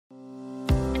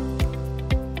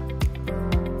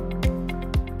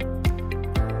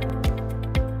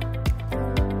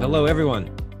Hello, everyone.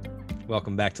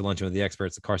 Welcome back to Luncheon with the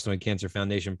Experts, the Carcinoid Cancer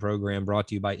Foundation program brought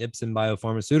to you by Ipsen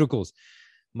Biopharmaceuticals.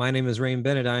 My name is Rain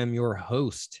Bennett. I am your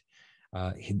host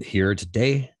here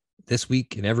today, this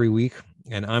week, and every week.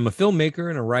 And I'm a filmmaker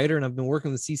and a writer, and I've been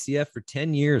working with CCF for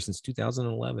 10 years, since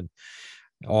 2011.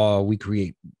 We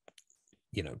create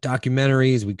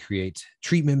documentaries, we create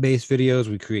treatment-based videos,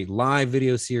 we create live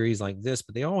video series like this,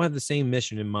 but they all have the same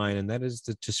mission in mind, and that is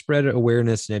to spread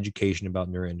awareness and education about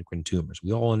neuroendocrine tumors.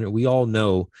 We all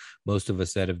know, most of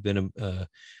us that have been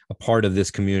a part of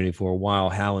this community for a while,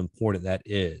 how important that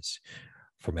is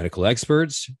for medical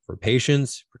experts, for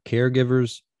patients, for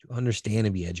caregivers, to understand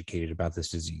and be educated about this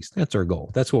disease. That's our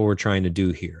goal. That's what we're trying to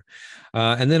do here.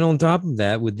 And then on top of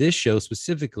that, with this show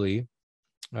specifically,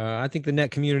 I think the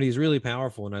NET community is really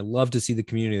powerful, and I love to see the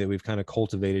community that we've kind of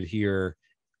cultivated here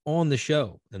on the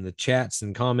show, and the chats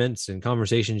and comments and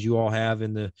conversations you all have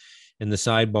in the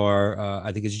sidebar.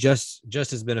 I think it's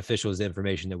just as beneficial as the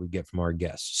information that we get from our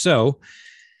guests. So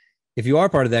if you are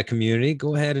part of that community,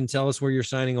 go ahead and tell us where you're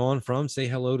signing on from. Say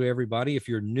hello to everybody. If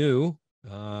you're new,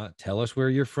 tell us where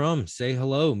you're from. Say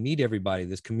hello, meet everybody.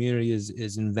 This community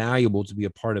is invaluable to be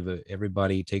a part of it.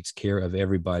 Everybody takes care of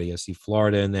everybody. I see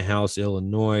Florida in the house,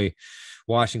 Illinois,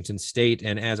 Washington State,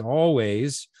 and as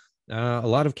always, a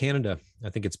lot of Canada. I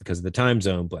think it's because of the time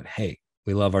zone, but hey,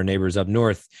 we love our neighbors up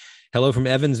north. Hello from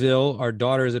Evansville. Our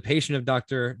daughter is a patient of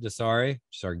Dr. Dasari.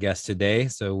 She's our guest today,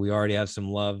 so we already have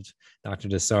some loved Dr.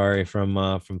 Dasari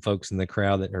from folks in the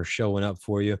crowd that are showing up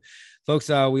for you. Folks,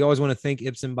 we always want to thank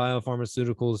Ipsen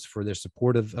Biopharmaceuticals for their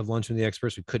support of Luncheon with the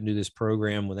Experts. We couldn't do this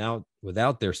program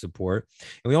without their support.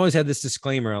 And we always had this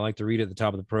disclaimer I like to read at the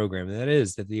top of the program, and that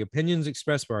is that the opinions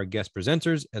expressed by our guest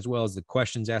presenters, as well as the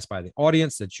questions asked by the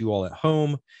audience that you all at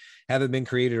home, haven't been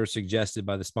created or suggested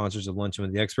by the sponsors of Luncheon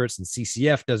with the Experts, and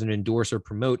CCF doesn't endorse or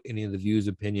promote any of the views,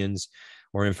 opinions,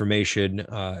 or information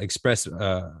expressed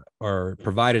or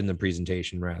provided in the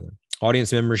presentation, rather.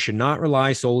 Audience members should not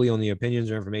rely solely on the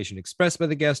opinions or information expressed by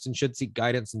the guest, and should seek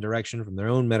guidance and direction from their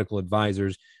own medical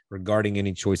advisors regarding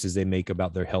any choices they make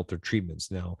about their health or treatments.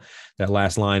 Now, that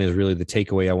last line is really the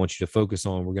takeaway I want you to focus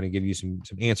on. We're going to give you some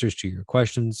answers to your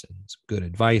questions and some good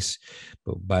advice,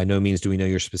 but by no means do we know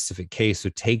your specific case. So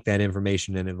take that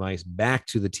information and advice back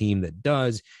to the team that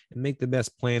does, and make the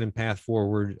best plan and path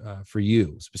forward for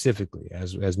you specifically.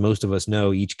 As most of us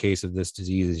know, each case of this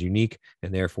disease is unique,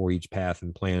 and therefore each path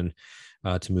and plan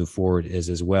to move forward is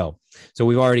as well. So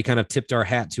we've already kind of tipped our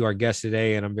hat to our guest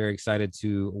today, and I'm very excited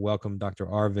to welcome Dr.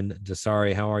 Arvind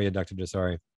Dasari. How are you, Dr.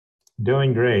 Dasari?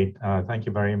 Doing great. Thank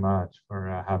you very much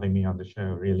for having me on the show.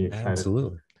 Really excited.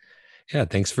 Absolutely. Yeah,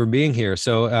 thanks for being here.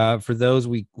 So for those,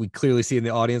 we clearly see in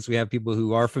the audience, we have people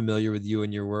who are familiar with you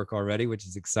and your work already, which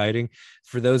is exciting.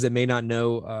 For those that may not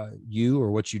know you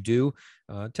or what you do,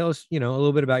 tell us, a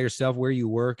little bit about yourself, where you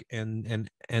work, and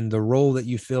the role that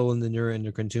you fill in the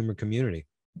neuroendocrine tumor community.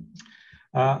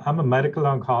 I'm a medical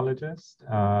oncologist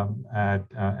at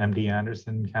MD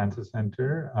Anderson Cancer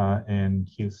Center in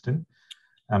Houston.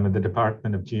 I'm in the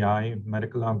Department of GI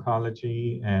Medical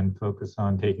Oncology and focus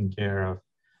on taking care of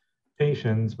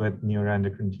patients with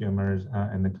neuroendocrine tumors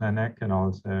in the clinic, and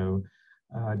also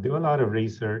do a lot of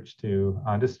research to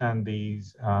understand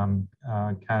these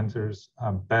cancers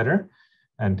better,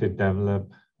 and to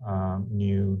develop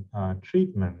new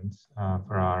treatments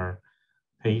for our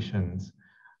patients.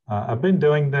 I've been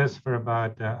doing this for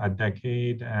about a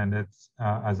decade, and it's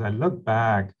as I look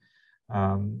back,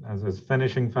 as I was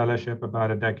finishing fellowship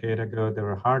about a decade ago, there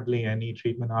were hardly any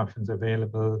treatment options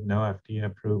available, no FDA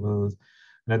approvals.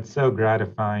 And it's so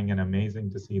gratifying and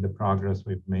amazing to see the progress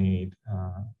we've made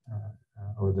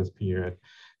over this period.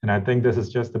 And I think this is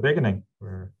just the beginning.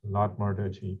 We're a lot more to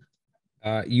achieve.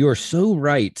 You are so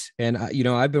right. And,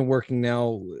 I've been working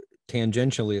now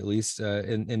tangentially, at least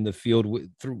in the field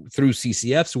through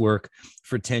CCF's work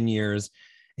for 10 years.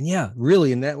 And yeah,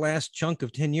 really, in that last chunk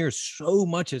of 10 years, so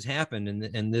much has happened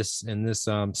in this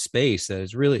space that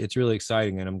it's really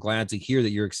exciting. And I'm glad to hear that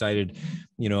you're excited,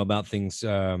 about things,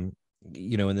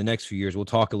 in the next few years. We'll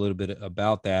talk a little bit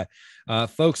about that.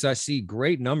 Folks, I see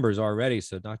great numbers already.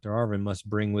 So Dr. Arvind must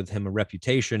bring with him a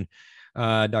reputation,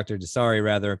 Dr. Dasari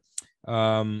rather.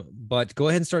 But go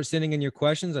ahead and start sending in your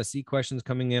questions. I see questions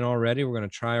coming in already. We're going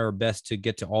to try our best to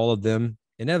get to all of them.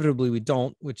 Inevitably, we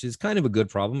don't, which is kind of a good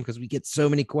problem because we get so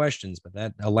many questions, but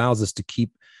that allows us to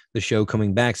keep the show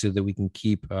coming back so that we can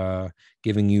keep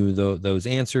giving you those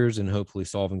answers and hopefully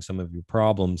solving some of your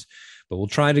problems. But we'll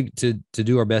try to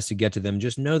do our best to get to them.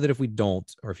 Just know that if we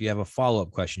don't, or if you have a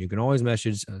follow-up question, you can always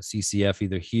message CCF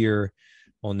either here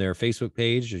on their Facebook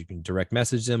page, or you can direct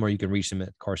message them, or you can reach them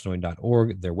at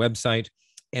carcinoid.org, their website.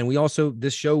 And we also,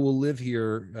 this show will live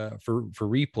here for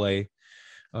replay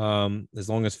as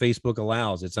long as Facebook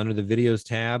allows. It's under the videos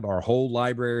tab. Our whole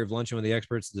library of Luncheon with the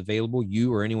Experts is available.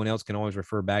 You or anyone else can always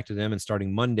refer back to them. And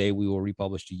starting Monday, we will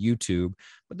republish to YouTube.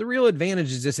 But the real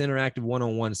advantage is this interactive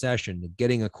one-on-one session,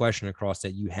 getting a question across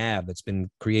that you have that's been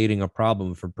creating a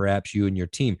problem for perhaps you and your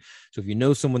team. So if you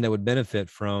know someone that would benefit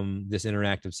from this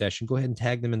interactive session, go ahead and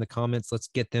tag them in the comments. Let's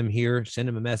get them here. Send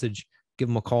them a message. Give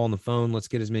them a call on the phone. Let's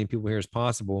get as many people here as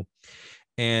possible.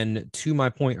 And to my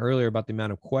point earlier about the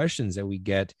amount of questions that we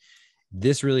get,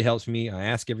 this really helps me. I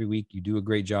ask every week. You do a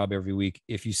great job every week.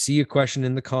 If you see a question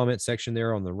in the comment section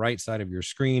there on the right side of your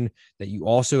screen that you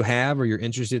also have or you're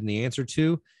interested in the answer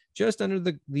to, just under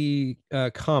the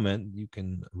comment, you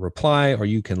can reply or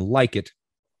you can like it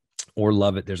or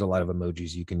love it. There's a lot of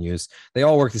emojis you can use. They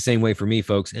all work the same way for me,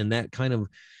 folks. And that kind of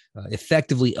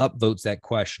effectively upvotes that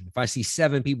question. If I see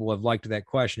 7 people have liked that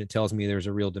question, it tells me there's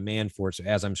a real demand for it. So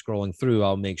as I'm scrolling through,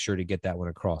 I'll make sure to get that one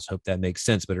across. Hope that makes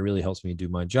sense, but it really helps me do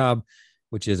my job,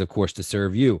 which is, of course, to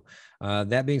serve you.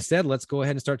 That being said, let's go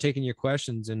ahead and start taking your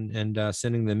questions and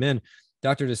sending them in.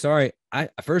 Dr. Dasari,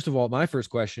 first of all, my first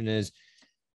question is,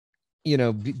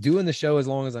 doing the show as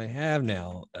long as I have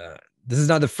now, this is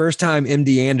not the first time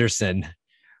MD Anderson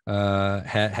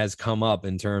has come up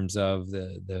in terms of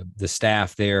the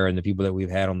staff there and the people that we've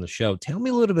had on the show. Tell me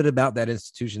a little bit about that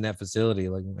institution, that facility,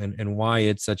 and why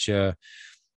it's such a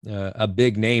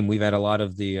big name. We've had a lot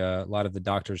of the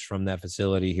doctors from that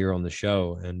facility here on the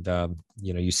show, and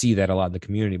you see that a lot in the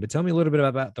community. But tell me a little bit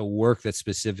about the work that's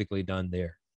specifically done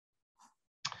there.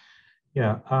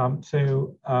 Yeah,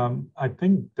 I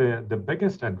think the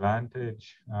biggest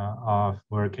advantage of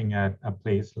working at a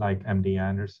place like MD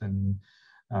Anderson,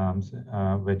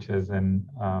 which is an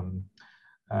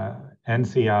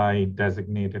NCI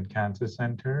designated cancer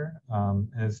center,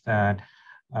 is that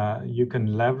you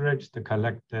can leverage the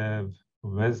collective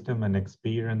wisdom and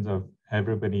experience of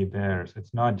everybody there. So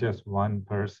it's not just one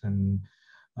person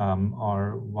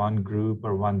or one group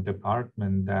or one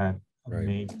department that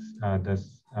makes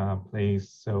this place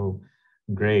so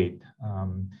great.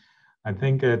 I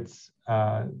think it's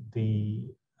the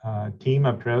team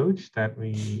approach that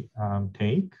we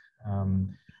take,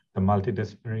 the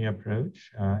multidisciplinary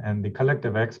approach, and the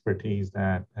collective expertise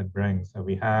that it brings. So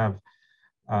we have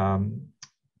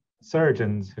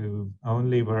surgeons who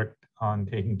only worked on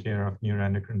taking care of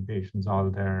neuroendocrine patients all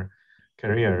their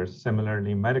careers.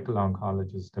 Similarly, medical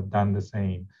oncologists have done the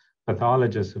same,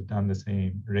 pathologists who've done the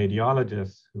same,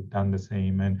 radiologists who've done the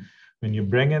same. And when you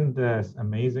bring in this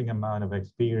amazing amount of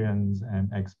experience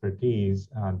and expertise,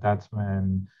 that's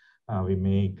when we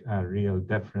make a real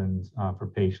difference for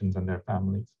patients and their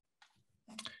families.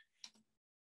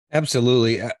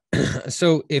 Absolutely.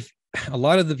 So if a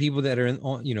lot of the people that are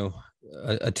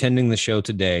attending the show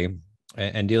today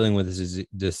and dealing with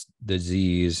this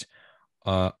disease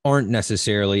aren't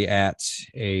necessarily at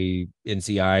a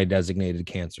NCI designated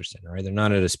cancer center, right? They're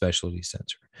not at a specialty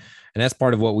center. And that's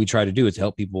part of what we try to do is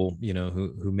help people,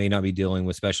 who may not be dealing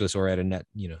with specialists or at a net,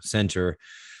 center.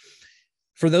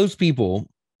 For those people,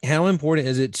 how important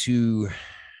is it to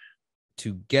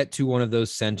get to one of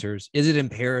those centers? Is it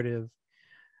imperative?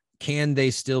 Can they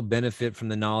still benefit from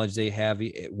the knowledge they have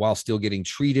while still getting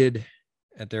treated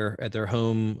at their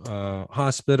home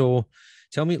hospital?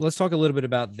 Let's talk a little bit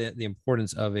about the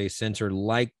importance of a center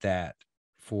like that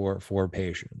for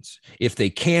patients. If they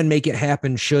can make it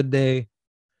happen, should they?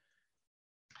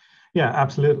 Yeah,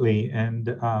 absolutely. And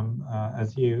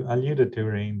as you alluded to,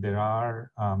 Rain, there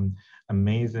are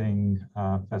amazing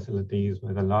facilities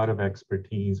with a lot of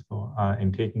expertise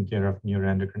in taking care of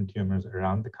neuroendocrine tumors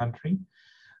around the country.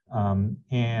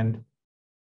 And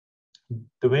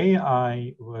the way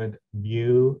I would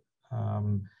view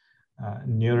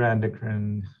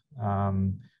neuroendocrine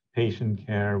patient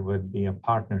care would be a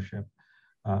partnership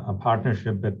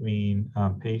between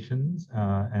patients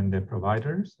and their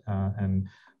providers, and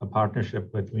a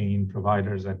partnership between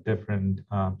providers at different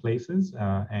places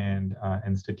and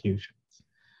institutions.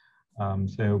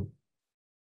 So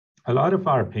a lot of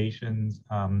our patients,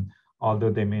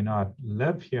 although they may not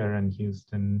live here in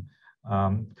Houston,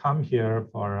 come here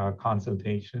for a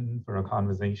consultation, for a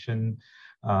conversation,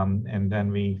 and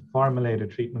then we formulate a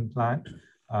treatment plan.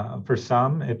 For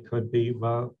some, it could be,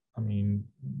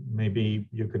 maybe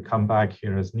you could come back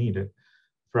here as needed.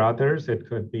 For others, it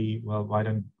could be, well, why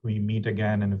don't we meet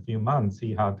again in a few months,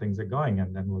 see how things are going,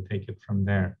 and then we'll take it from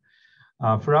there.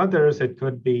 For others, it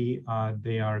could be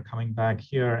they are coming back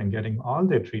here and getting all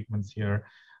their treatments here,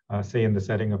 say in the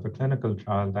setting of a clinical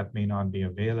trial that may not be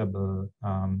available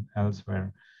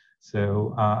elsewhere.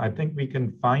 So I think we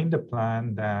can find a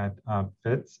plan that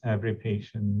fits every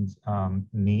patient's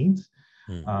needs.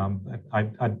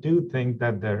 I do think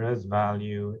that there is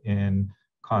value in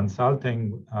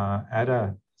consulting at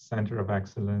a center of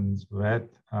excellence with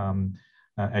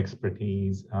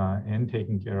expertise in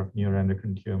taking care of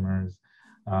neuroendocrine tumors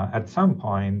at some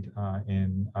point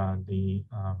in the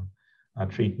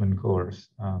treatment course,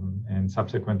 and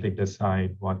subsequently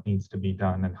decide what needs to be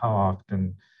done and how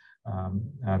often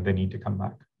they need to come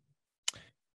back.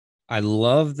 I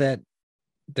love that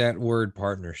word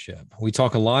partnership. We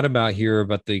talk a lot about here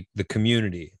about the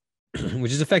community,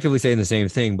 which is effectively saying the same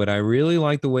thing, but I really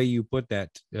like the way you put that,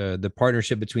 the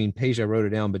partnership between patient, I wrote it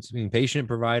down, between patient,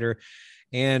 provider,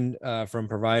 and from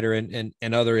provider and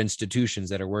other institutions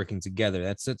that are working together.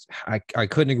 That's I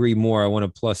couldn't agree more. I want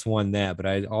to +1 that, but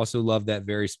I also love that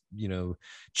very,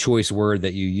 choice word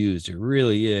that you used. It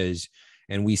really is.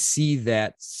 And we see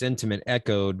that sentiment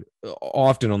echoed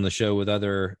often on the show with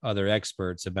other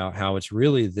experts about how it's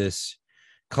really this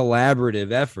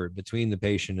collaborative effort between the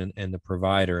patient and the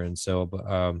provider. And so,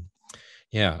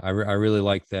 I really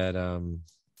like that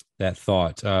that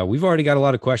thought. We've already got a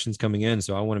lot of questions coming in,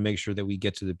 so I want to make sure that we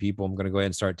get to the people. I'm going to go ahead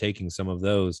and start taking some of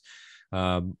those.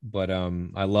 But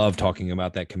I love talking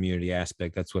about that community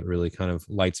aspect. That's what really kind of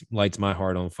lights my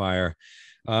heart on fire.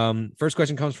 First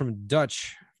question comes from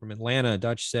Dutch from Atlanta.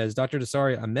 Dutch says, Dr.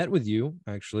 Dasari, I met with you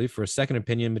actually for a second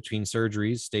opinion between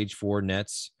surgeries, stage 4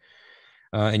 NETs,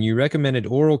 and you recommended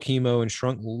oral chemo and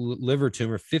shrunk liver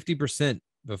tumor 50%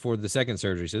 before the second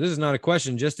surgery. So this is not a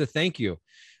question, just a thank you.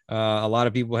 A lot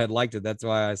of people had liked it. That's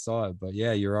why I saw it. But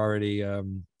yeah, you're already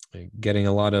getting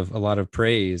a lot of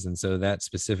praise, and so that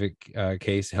specific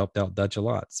case helped out Dutch a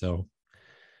lot. So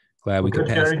glad we could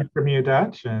pass. Sharing from you,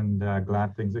 Dutch, and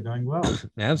glad things are going well.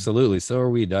 Absolutely. So are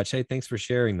we, Dutch. Hey, thanks for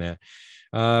sharing that.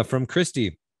 From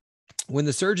Christy, when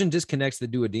the surgeon disconnects the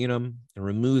duodenum and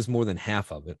removes more than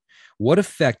half of it, what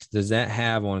effect does that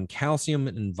have on calcium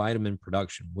and vitamin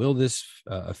production? Will this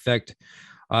affect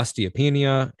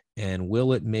osteopenia, and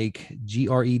will it make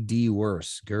GERD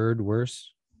worse? GERD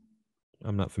worse?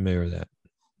 I'm not familiar with that.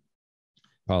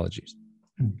 Apologies.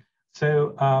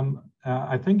 So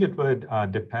I think it would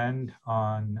depend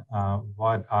on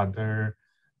what other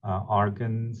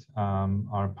organs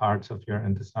or parts of your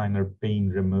intestine are being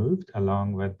removed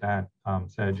along with that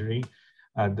surgery.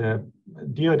 The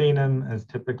duodenum is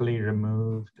typically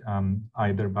removed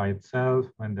either by itself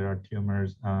when there are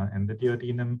tumors in the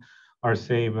duodenum, or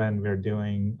say when we're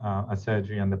doing a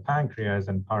surgery on the pancreas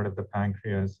and part of the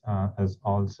pancreas is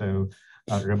also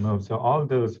removed. So all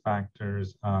those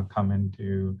factors come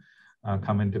into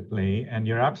play. And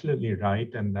you're absolutely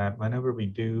right in that whenever we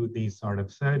do these sort of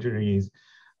surgeries,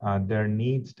 there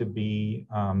needs to be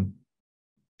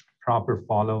proper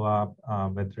follow-up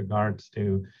with regards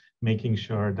to making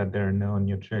sure that there are no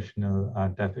nutritional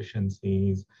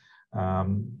deficiencies,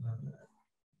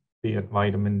 be it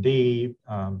vitamin D,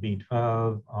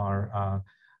 B12, or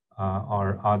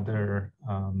other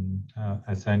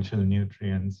essential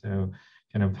nutrients. So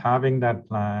kind of having that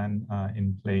plan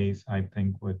in place, I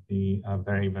think would be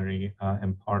very, very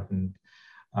important.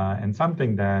 And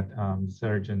something that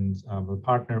surgeons will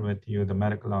partner with you, the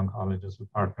medical oncologist will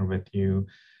partner with you,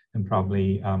 and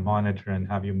probably monitor and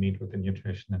have you meet with the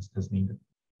nutritionist as needed.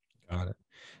 Got it.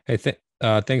 Hey,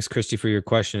 thanks, Christy, for your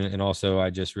question. And also, I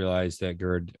just realized that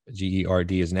GERD,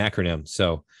 GERD, is an acronym.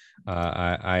 So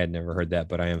I had never heard that,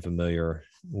 but I am familiar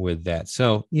with that.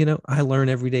 So, I learn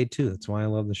every day too. That's why I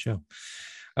love the show.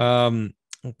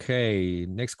 Okay,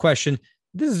 next question.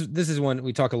 This is one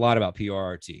we talk a lot about,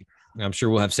 PRRT. I'm sure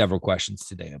we'll have several questions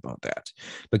today about that.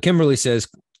 But Kimberly says,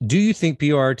 do you think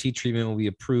PRRT treatment will be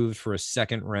approved for a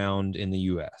second round in the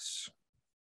US?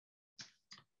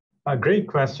 A great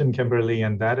question, Kimberly,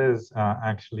 and that is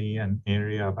actually an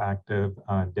area of active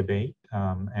debate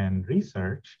and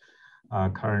research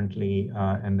currently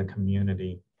in the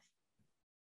community.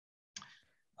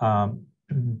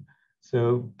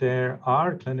 So there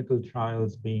are clinical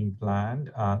trials being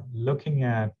planned looking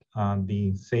at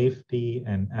the safety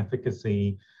and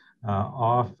efficacy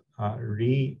of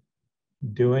redoing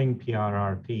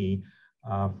PRRT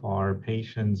for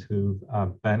patients who've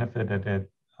benefited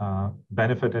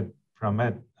from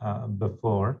it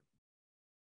before.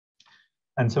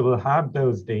 And so we'll have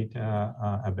those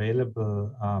data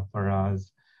available for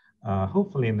us,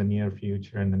 hopefully in the near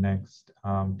future, in the next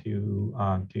 2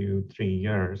 to 3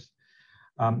 years.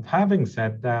 Having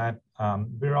said that,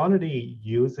 we're already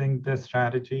using this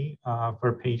strategy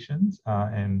for patients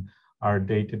in our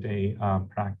day-to-day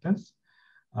practice,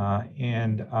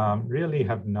 and really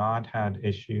have not had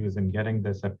issues in getting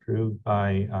this approved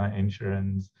by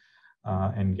insurance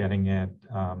and getting it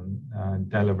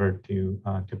delivered to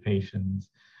patients.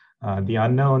 The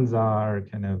unknowns are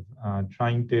kind of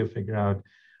trying to figure out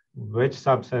which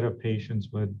subset of patients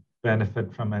would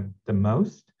benefit from it the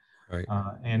most, Right.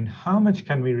 and how much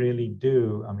can we really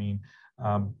do? I mean,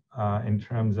 in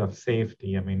terms of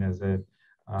safety, I mean, is it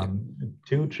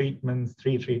 2 treatments,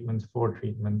 3 treatments, 4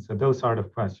 treatments? So those sort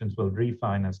of questions will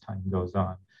refine as time goes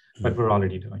on, but we're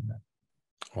already doing that.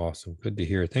 Awesome. Good to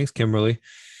hear. Thanks, Kimberly.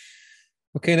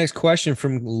 Okay, next question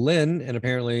from Lynn and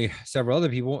apparently several other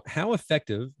people. How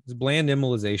effective is bland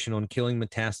embolization on killing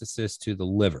metastasis to the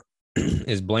liver?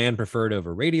 Is bland preferred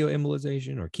over radio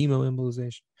embolization or chemo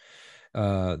embolization?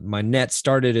 My NET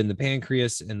started in the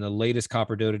pancreas, and the latest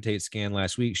copper dotatate scan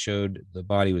last week showed the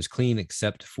body was clean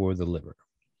except for the liver.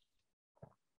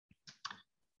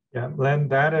 Yeah, Len,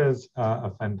 that is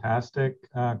a fantastic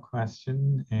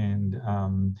question, and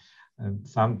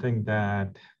something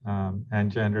that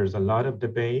engenders a lot of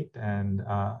debate and,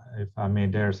 if I may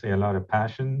dare say, a lot of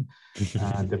passion,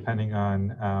 depending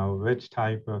on which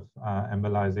type of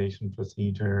embolization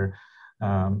procedure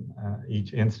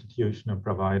each institution or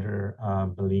provider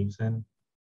believes in.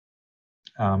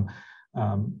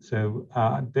 So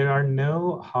there are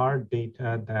no hard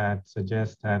data that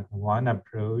suggests that one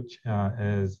approach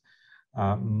is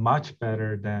much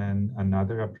better than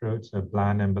another approach. So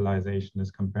bland embolization as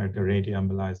compared to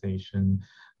radioembolization,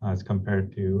 as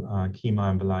compared to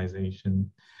chemoembolization.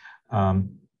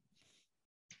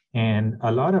 And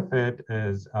a lot of it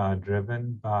is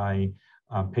driven by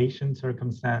patient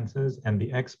circumstances and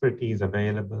the expertise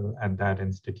available at that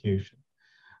institution.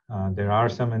 There are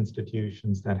some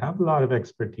institutions that have a lot of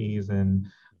expertise in,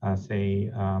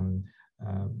 say,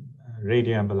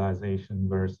 radioembolization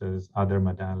versus other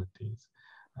modalities.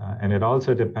 And it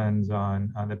also depends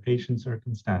on the patient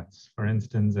circumstance. For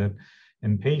instance, if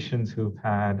in patients who've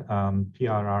had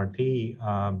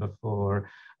PRRT before,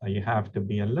 you have to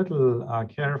be a little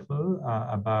careful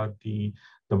about the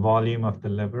volume of the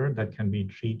liver that can be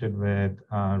treated with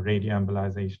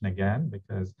radioembolization again,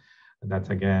 because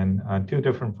that's again 2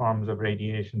 different forms of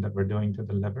radiation that we're doing to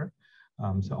the liver.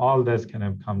 So all this kind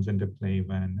of comes into play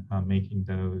when making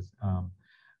those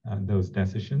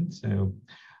decisions. So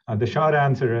the short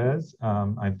answer is,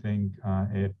 I think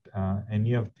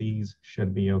any of these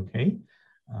should be okay.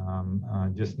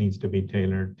 Just needs to be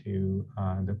tailored to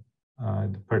the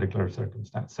particular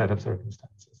set of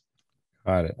circumstances.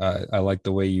 Got it. I like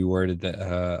the way you worded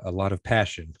that. A lot of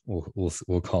passion,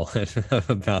 we'll call it,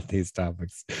 about these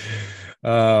topics.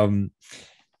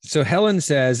 So Helen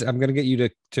says, I'm going to get you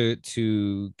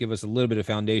to give us a little bit of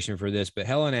foundation for this, but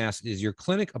Helen asks, is your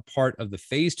clinic a part of the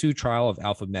phase 2 trial of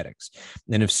AlphaMedix?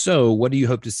 And if so, what do you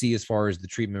hope to see as far as the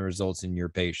treatment results in your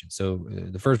patients? So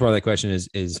the first part of that question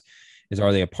is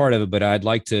are they a part of it? But I'd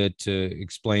like to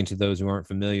explain to those who aren't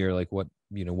familiar, like what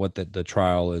the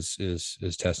trial is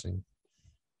testing.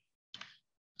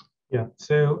 Yeah,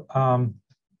 so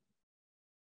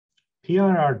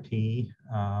PRRT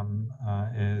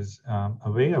is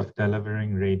a way of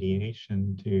delivering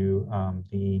radiation to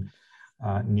the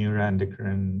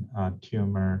neuroendocrine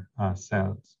tumor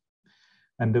cells.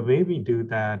 And the way we do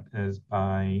that is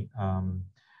by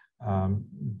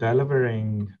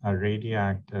delivering a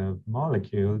radioactive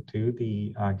molecule to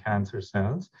the cancer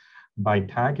cells by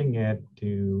tagging it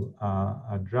to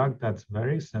a drug that's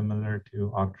very similar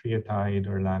to octreotide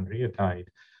or lanreotide,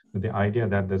 with the idea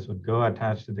that this would go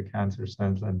attach to the cancer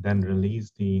cells and then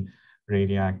release the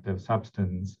radioactive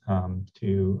substance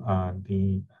to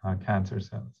the cancer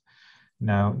cells.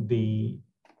 Now, the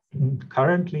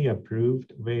currently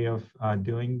approved way of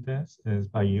doing this is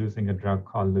by using a drug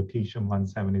called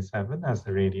lutetium-177 as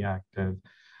the radioactive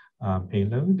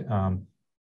payload.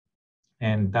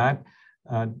 And that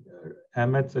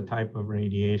emits a type of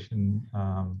radiation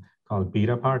called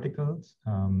beta particles.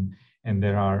 And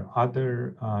there are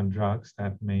other drugs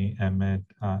that may emit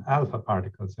alpha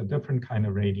particles, a different kind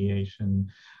of radiation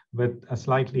with a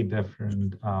slightly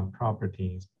different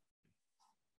properties.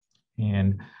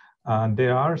 And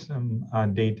there are some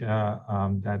data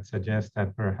that suggest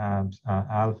that perhaps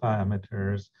alpha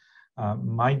emitters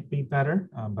might be better,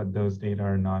 but those data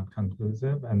are not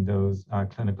conclusive, and those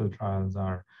clinical trials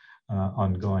are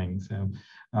ongoing. So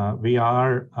we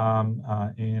are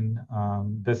in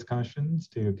discussions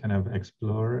to kind of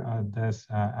explore this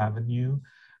avenue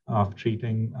of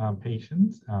treating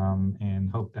patients,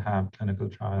 and hope to have clinical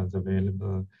trials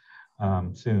available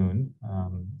soon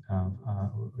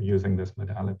using this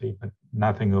modality, but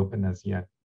nothing open as yet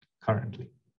currently.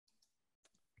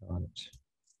 Got it.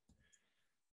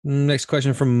 Next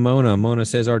question from Mona. Mona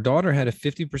says, our daughter had a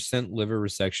 50% liver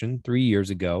resection 3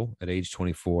 years ago at age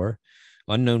 24.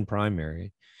 unknown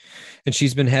primary. And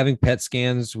she's been having PET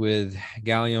scans with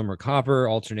gallium or copper,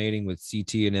 alternating with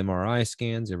CT and MRI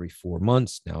scans every 4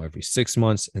 months, now every 6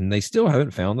 months, and they still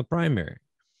haven't found the primary.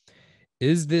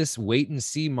 Is this wait and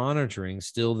see monitoring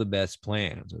still the best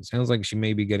plan? So it sounds like she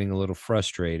may be getting a little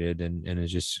frustrated and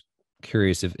is just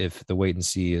curious if the wait and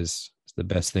see is the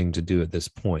best thing to do at this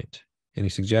point. Any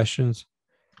suggestions?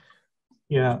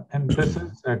 Yeah, and this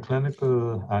is a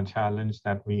clinical challenge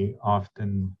that we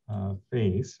often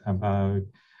face. About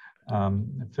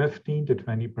 15 to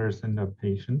 20% of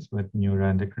patients with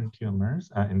neuroendocrine tumors,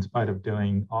 in spite of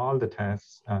doing all the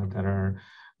tests that are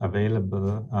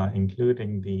available,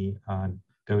 including the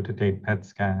date PET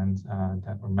scans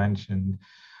that were mentioned,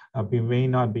 we may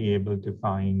not be able to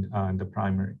find the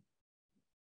primary.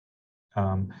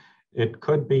 It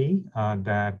could be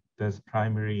that this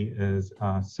primary is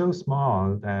so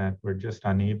small that we're just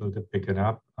unable to pick it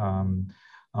up on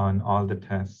all the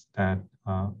tests that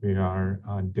we are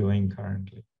doing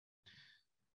currently.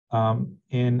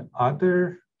 In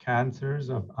other cancers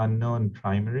of unknown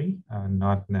primary,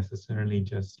 not necessarily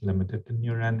just limited to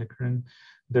neuroendocrine,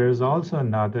 there is also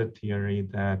another theory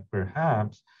that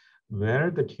perhaps where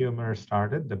the tumor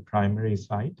started, the primary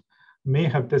site, may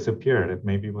have disappeared. It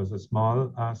maybe was a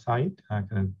small site,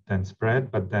 then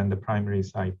spread, but then the primary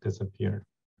site disappeared.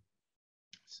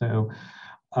 So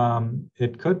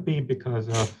it could be because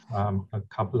of a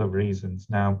couple of reasons.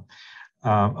 Now,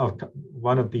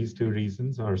 one of these two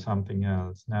reasons or something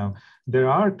else. Now, there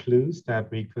are clues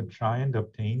that we could try and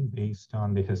obtain based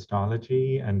on the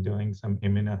histology and doing some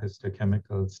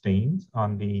immunohistochemical stains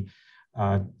on the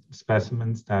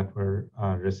specimens that were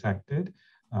resected,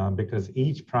 because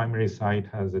each primary site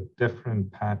has a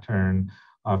different pattern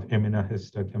of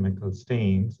immunohistochemical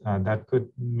stains that could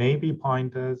maybe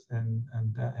point us in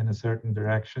a certain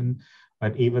direction.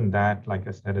 But even that, like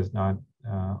I said, is not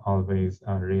always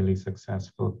really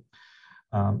successful.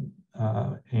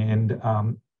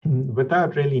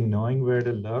 Without really knowing where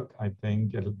to look, I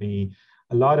think it'll be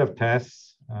a lot of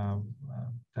tests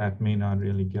that may not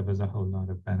really give us a whole lot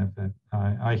of benefit.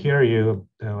 I hear you,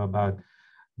 though, about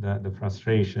the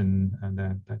frustration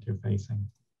that you're facing.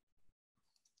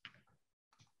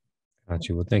 Got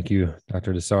you. Well, thank you,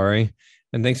 Dr. Dasari.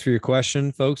 And thanks for your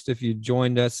question, folks. If you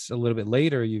joined us a little bit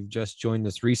later, you've just joined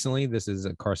us recently. This is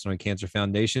a Carcinoid Cancer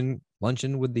Foundation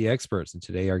Luncheon with the Experts. And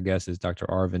today our guest is Dr.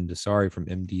 Arvind Dasari from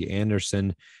MD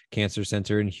Anderson Cancer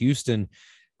Center in Houston.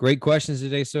 Great questions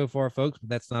today so far, folks. But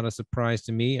that's not a surprise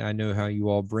to me. I know how you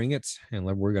all bring it, and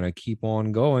we're going to keep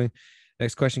on going.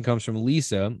 Next question comes from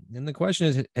Lisa. And the question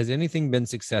is, has anything been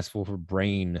successful for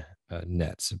brain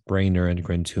NETs, brain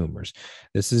neuroendocrine tumors?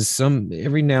 This is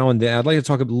every now and then, I'd like to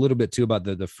talk a little bit too about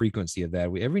the frequency of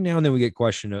that. Every now and then we get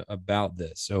questions about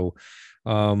this. So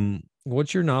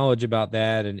what's your knowledge about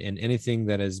that and anything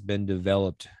that has been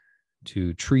developed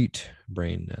to treat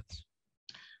brain NETs?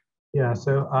 Yeah,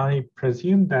 so I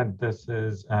presume that this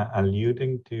is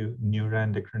alluding to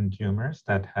neuroendocrine tumors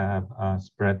that have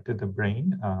spread to the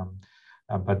brain,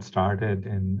 but started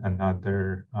in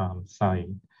another site.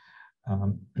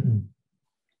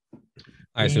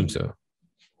 I assume so.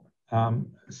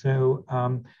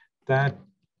 That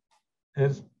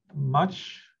is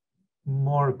much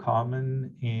more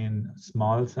common in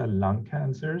small cell lung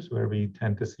cancers, where we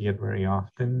tend to see it very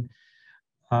often.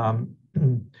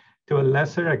 To a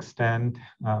lesser extent,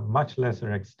 much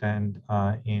lesser extent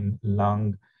in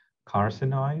lung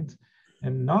carcinoids,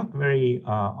 and not very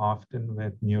often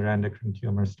with neuroendocrine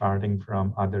tumors starting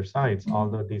from other sites,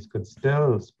 although these could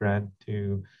still spread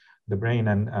to the brain.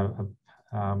 And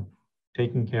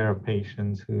taking care of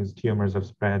patients whose tumors have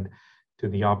spread to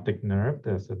the optic nerve,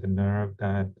 so the nerve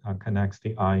that connects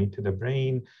the eye to the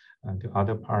brain, to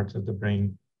other parts of the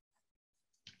brain.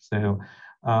 So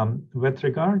with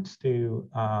regards to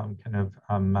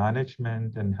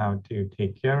management and how to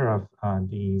take care of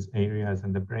these areas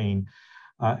in the brain,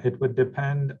 it would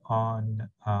depend on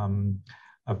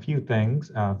a few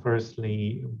things.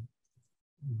 Firstly,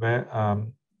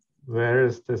 where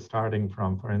is this starting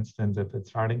from? For instance, if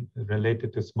it's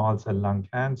related to small cell lung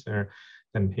cancer,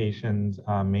 then patients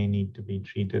may need to be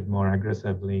treated more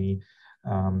aggressively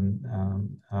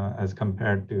as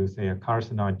compared to, say, a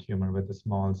carcinoid tumor with a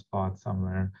small spot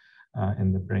somewhere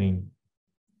in the brain.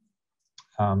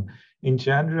 In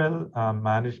general,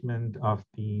 management of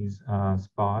these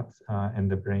spots in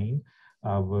the brain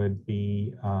would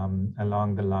be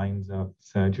along the lines of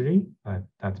surgery, but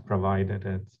that's provided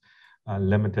it's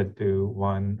limited to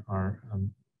one or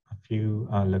a few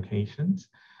locations.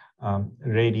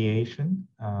 Radiation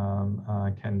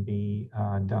can be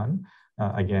done,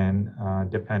 again,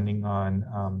 depending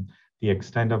on the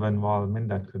extent of involvement,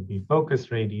 that could be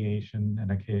focused radiation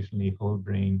and occasionally whole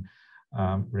brain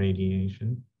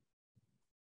radiation.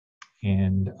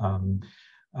 And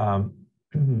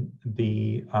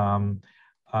the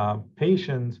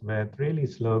patients with really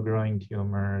slow-growing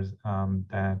tumors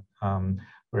that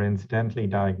were incidentally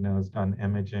diagnosed on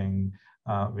imaging,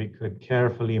 we could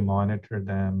carefully monitor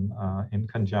them in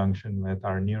conjunction with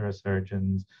our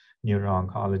neurosurgeons,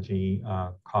 neuro-oncology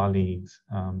colleagues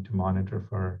to monitor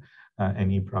for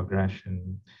any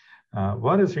progression.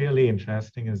 What is really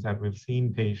interesting is that we've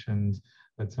seen patients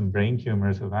with some brain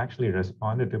tumors who've actually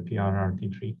responded to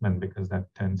PRRT treatment, because that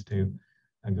tends to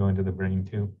go into the brain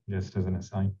too, just as an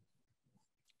aside.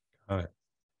 All right.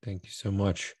 Thank you so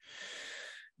much.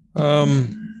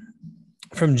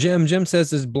 From Jim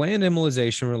says, does bland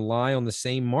embolization rely on the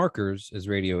same markers as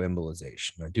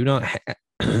radioembolization? I do not,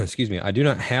 excuse me, I do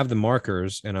not have the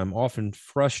markers, and I'm often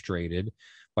frustrated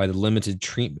by the limited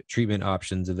treatment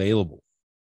options available.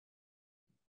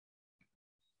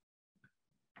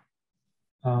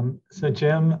 So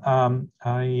Jim, I'm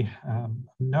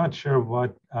not sure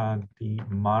what the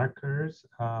markers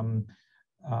are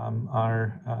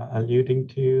alluding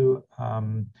to.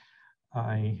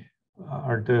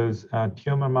 Are those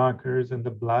tumor markers in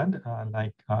the blood,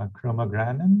 like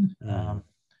chromogranin,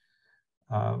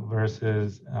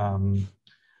 versus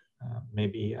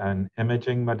maybe an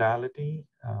imaging modality?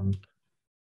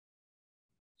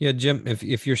 Yeah, Jim,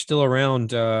 if you're still around,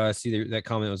 see that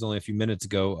comment was only a few minutes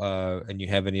ago, and you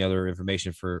have any other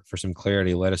information for some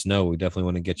clarity, let us know. We definitely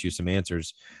want to get you some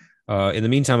answers. In the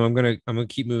meantime, I'm gonna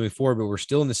keep moving forward, but we're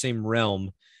still in the same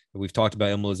realm. We've talked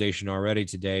about embolization already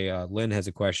today. Lynn has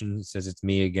a question. Says it's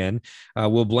me again.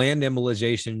 Will bland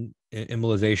embolization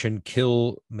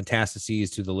kill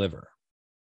metastases to the liver?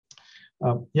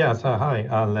 Yes.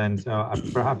 Hi, Lynn. So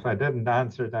perhaps I didn't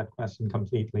answer that question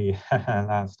completely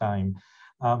last time.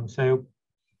 So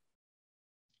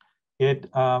it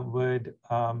would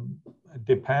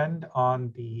depend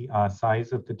on the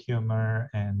size of the tumor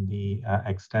and the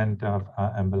extent of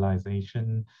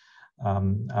embolization.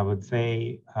 I would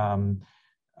say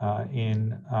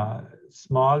in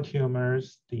small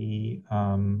tumors, the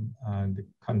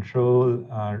control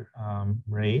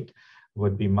rate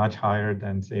would be much higher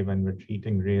than, say, when we're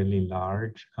treating really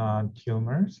large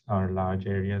tumors or large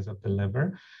areas of the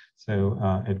liver. So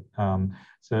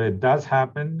it does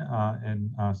happen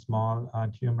in small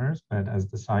tumors, but as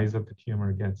the size of the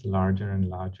tumor gets larger and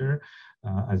larger,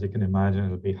 as you can imagine,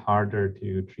 it'll be harder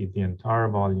to treat the entire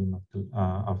volume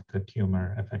of the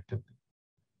tumor effectively.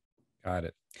 Got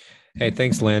it. Hey,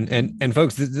 thanks, Lynn. And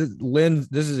folks, Lynn,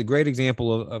 this is a great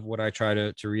example of what I try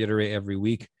to reiterate every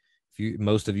week.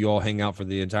 Most of you all hang out for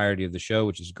the entirety of the show,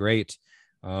 which is great.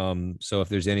 So if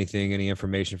there's any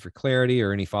information for clarity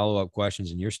or any follow-up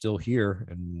questions, and you're still here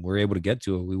and we're able to get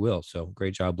to it, we will. So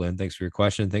great job, Lynn. Thanks for your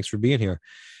question. Thanks for being here.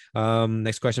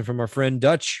 Next question from our friend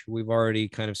Dutch. We've already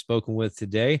kind of spoken with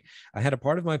today. I had a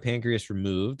part of my pancreas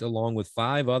removed along with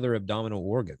 5 other abdominal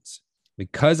organs.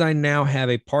 Because I now have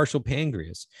a partial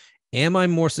pancreas, am I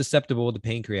more susceptible to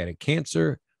pancreatic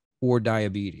cancer or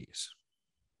diabetes?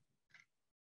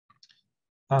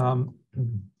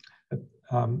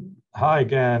 Hi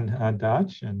again,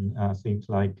 Dutch, and seems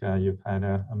like you've had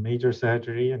a major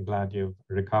surgery, and glad you've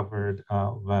recovered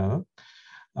well.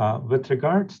 With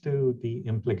regards to the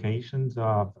implications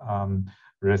of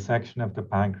resection of the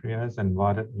pancreas and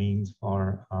what it means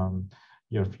for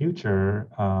your future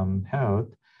health,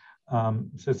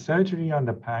 so surgery on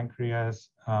the pancreas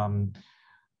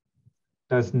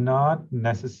does not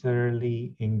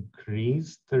necessarily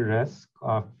increase the risk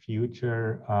of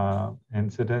future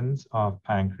incidence of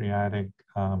pancreatic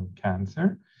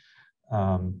cancer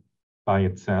by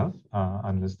itself,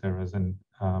 unless there is a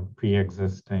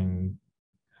pre-existing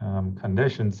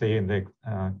condition, say in the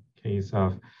case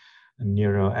of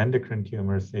neuroendocrine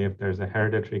tumors, say if there's a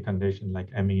hereditary condition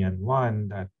like MEN1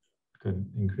 that could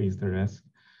increase the risk,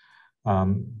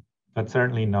 but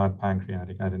certainly not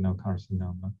pancreatic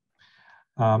adenocarcinoma.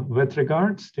 With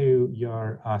regards to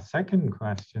your second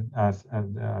question,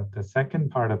 the second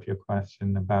part of your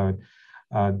question about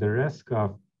the risk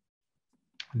of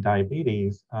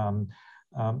diabetes,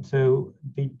 so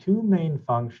the 2 main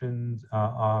functions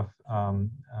of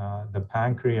the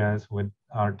pancreas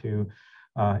are to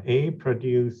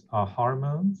produce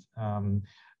hormones,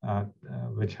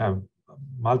 which have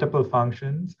multiple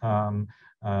functions.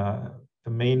 The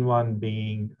main one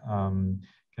being kind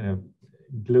of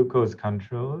glucose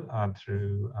control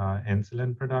through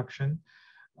insulin production.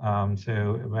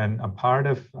 So when a part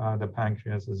of the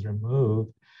pancreas is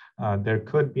removed, there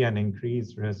could be an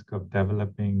increased risk of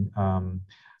developing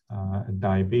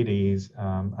diabetes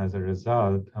as a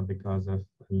result because of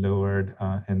lowered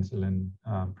insulin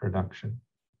production.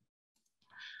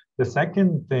 The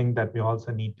second thing that we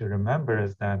also need to remember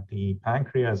is that the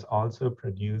pancreas also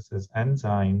produces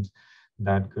enzymes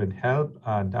that could help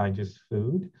digest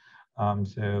food.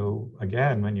 So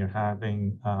again, when you're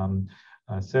having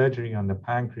surgery on the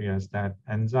pancreas, that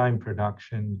enzyme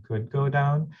production could go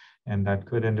down, and that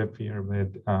could interfere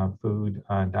with food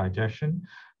digestion.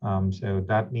 So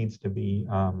that needs to be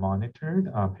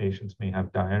monitored. Patients may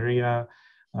have diarrhea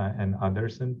and other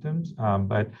symptoms,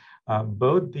 but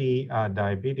both the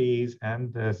diabetes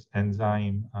and this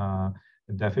enzyme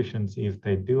deficiency, if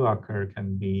they do occur,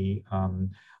 can be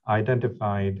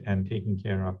identified and taken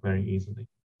care of very easily.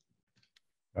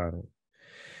 Got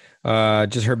it.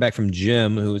 Just heard back from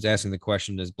Jim, who was asking the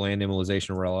question, does bland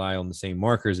embolization rely on the same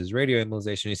markers as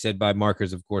radioembolization? He said, by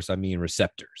markers, of course, I mean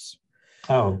receptors.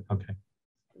 Oh, okay.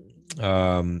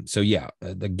 So yeah,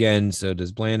 again, so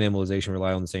does bland embolization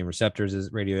rely on the same receptors as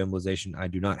radioembolization? I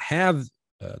do not have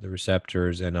the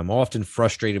receptors, and I'm often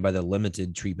frustrated by the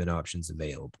limited treatment options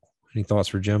available. Any thoughts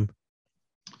for Jim?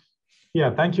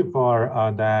 Yeah, thank you for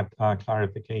that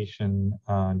clarification,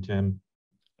 Jim.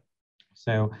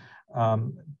 So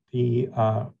the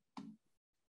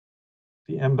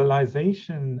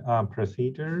embolization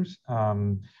procedures,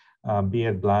 be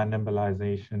it bland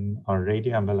embolization or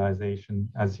radioembolization,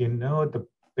 as you know, the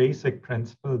basic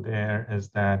principle there is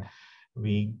that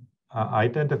we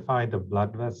identify the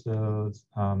blood vessels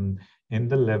in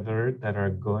the liver that are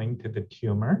going to the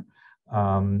tumor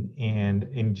and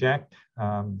inject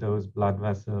those blood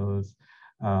vessels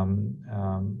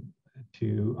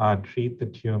to treat the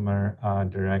tumor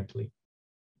directly.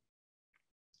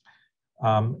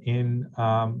 In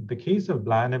the case of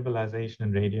bland embolization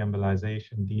and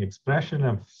radioembolization, the expression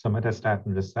of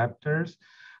somatostatin receptors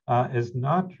is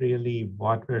not really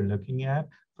what we're looking at.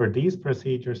 For these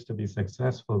procedures to be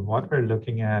successful, what we're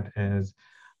looking at is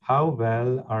how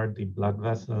well are the blood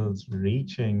vessels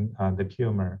reaching the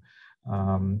tumor,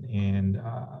 and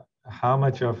how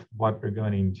much of what we're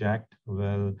going to inject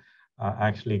will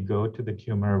actually go to the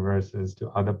tumor versus to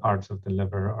other parts of the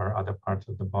liver or other parts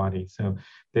of the body. So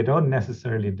they don't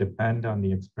necessarily depend on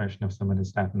the expression of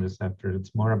somatostatin receptor.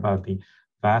 It's more about the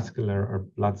vascular or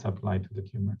blood supply to the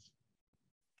tumors.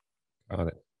 Got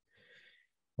it.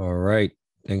 All right.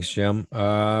 Thanks, Jim.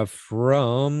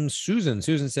 From Susan.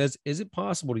 Susan says, is it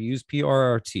possible to use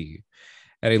PRRT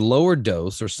at a lower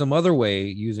dose or some other way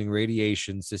using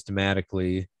radiation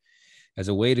systematically as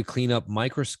a way to clean up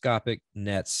microscopic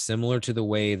nets similar to the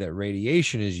way that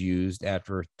radiation is used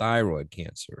after thyroid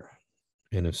cancer?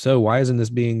 And if so, why isn't this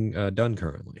being done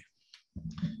currently?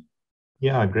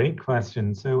 Yeah, great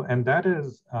question. So, and that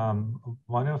is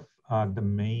one of the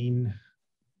main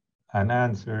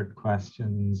unanswered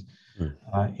questions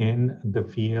in the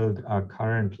field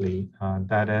currently.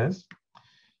 That is,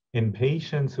 in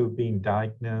patients who've been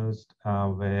diagnosed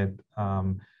with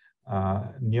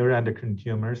neuroendocrine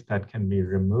tumors that can be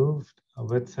removed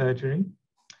with surgery,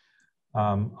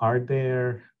 are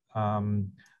there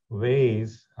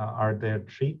ways, are there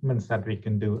treatments that we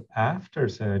can do after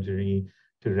surgery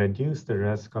to reduce the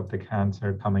risk of the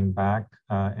cancer coming back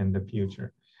in the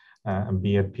future,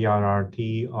 be it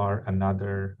PRRT or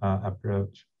another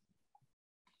approach?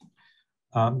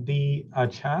 The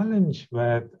challenge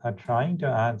with trying to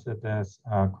answer this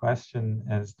question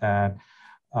is that,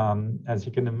 as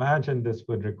you can imagine, this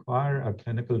would require a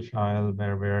clinical trial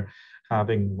where we're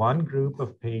having one group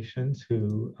of patients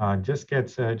who just get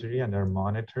surgery and are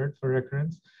monitored for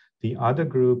recurrence, the other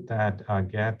group that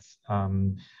gets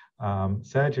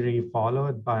surgery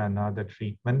followed by another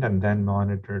treatment and then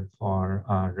monitored for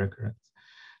recurrence.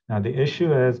 Now, the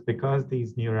issue is because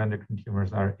these neuroendocrine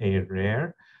tumors are A,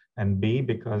 rare, and B,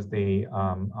 because they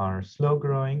are slow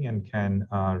growing and can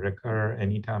recur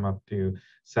anytime up to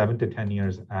 7 to 10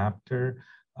 years after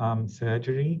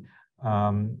surgery.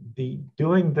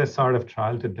 Doing this sort of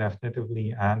trial to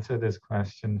definitively answer this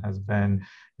question has been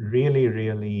really,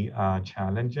 really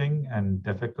challenging and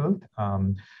difficult.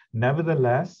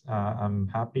 Nevertheless, I'm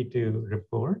happy to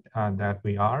report that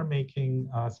we are making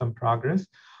some progress,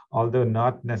 although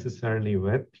not necessarily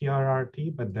with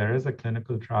PRRT, but there is a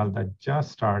clinical trial that just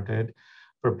started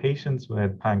for patients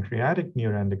with pancreatic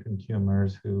neuroendocrine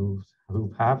tumors who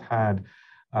have had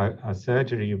a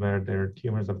surgery where their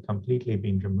tumors have completely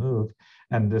been removed.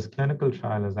 And this clinical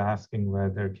trial is asking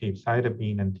whether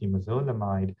capecitabine and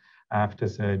temozolomide after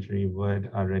surgery would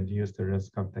reduce the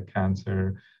risk of the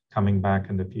cancer coming back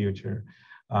in the future.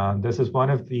 This is one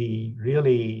of the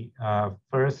really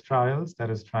first trials that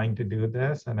is trying to do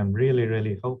this, and I'm really,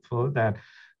 really hopeful that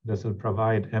this will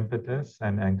provide impetus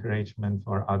and encouragement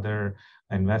for other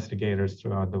investigators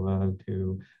throughout the world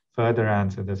to further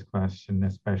answer this question,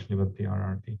 especially with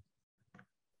PRRT.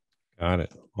 Got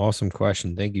it. Awesome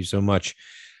question. Thank you so much.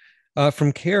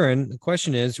 From Karen, the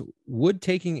question is, would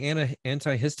taking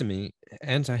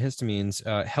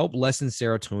antihistamines help lessen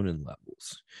serotonin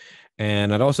levels?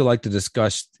 And I'd also like to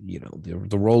discuss, the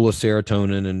role of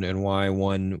serotonin and why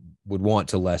one would want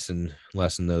to lessen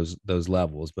those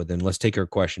levels. But then let's take our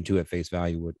question too at face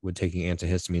value. Would taking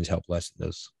antihistamines help lessen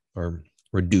those or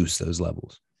reduce those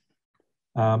levels?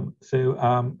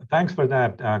 Thanks for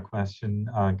that question,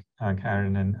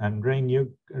 Karen. And Rain,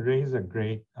 you raise a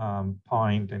great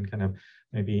point and kind of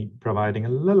maybe providing a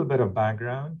little bit of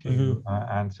background to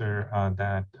answer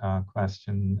that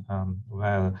question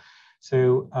well.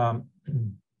 So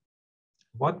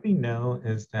what we know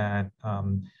is that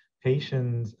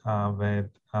patients with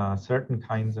certain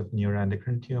kinds of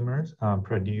neuroendocrine tumors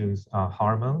produce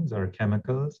hormones or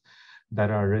chemicals that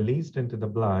are released into the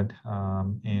blood.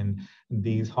 And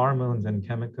these hormones and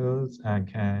chemicals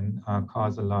can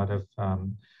cause a lot of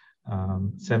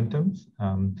symptoms.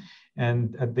 And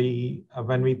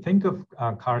when we think of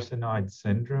carcinoid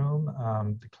syndrome,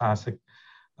 the classic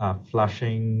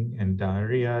flushing and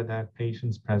diarrhea that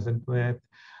patients present with,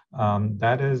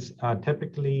 that is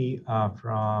typically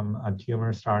from a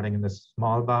tumor starting in the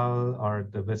small bowel or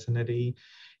the vicinity.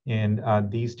 And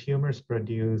these tumors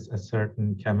produce a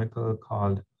certain chemical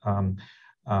called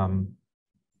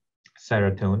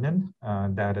serotonin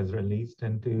that is released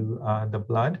into the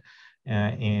blood.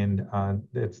 And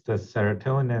it's the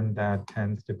serotonin that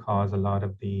tends to cause a lot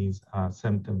of these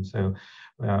symptoms. So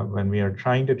when we are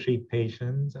trying to treat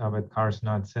patients with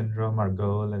carcinoid syndrome, our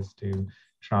goal is to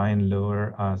try and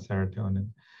lower serotonin.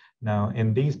 Now,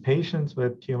 in these patients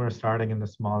with tumors starting in the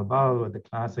small bowel with the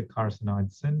classic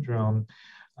carcinoid syndrome,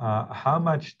 how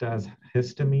much does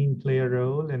histamine play a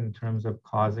role in terms of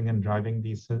causing and driving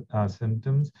these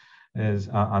symptoms is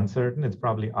uncertain. It's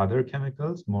probably other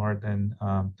chemicals more than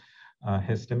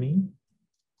histamine.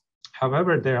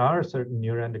 However, there are certain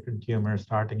neuroendocrine tumors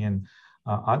starting in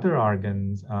other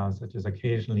organs, such as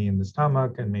occasionally in the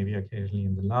stomach and maybe occasionally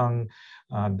in the lung,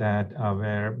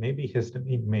 where maybe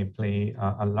histamine may play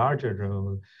a larger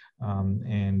role.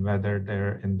 And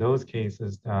whether in those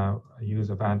cases, the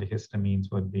use of antihistamines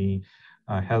would be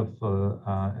helpful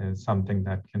is something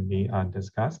that can be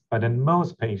discussed. But in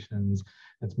most patients,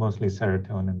 it's mostly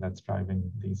serotonin that's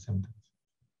driving these symptoms.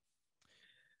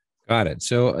 Got it.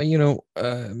 So,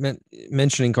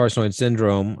 mentioning carcinoid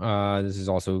syndrome, this is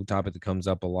also a topic that comes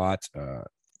up a lot.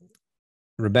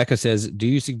 Rebecca says, do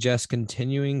you suggest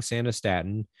continuing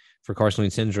sandostatin for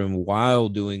carcinoid syndrome while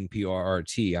doing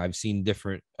PRRT? I've seen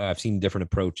different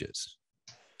approaches.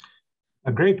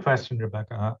 A great question,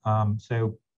 Rebecca.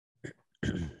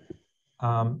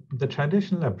 The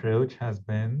traditional approach has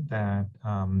been that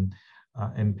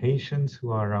in patients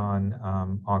who are on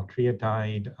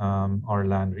octreotide or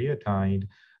lanreotide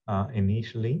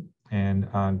initially, and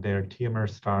their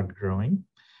tumors start growing,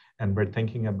 and we're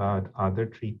thinking about other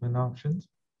treatment options,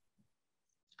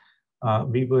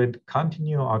 we would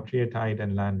continue octreotide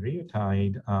and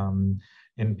lanreotide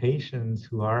in patients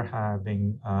who are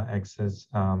having excess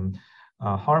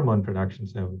hormone production.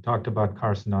 So we talked about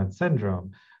carcinoid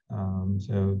syndrome.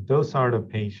 So those sort of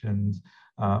patients,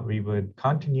 we would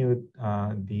continue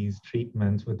these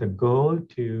treatments with the goal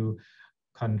to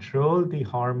control the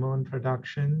hormone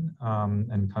production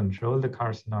and control the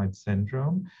carcinoid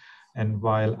syndrome, and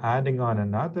while adding on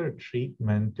another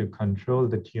treatment to control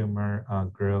the tumor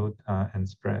growth and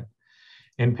spread.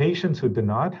 In patients who do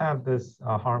not have this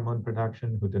hormone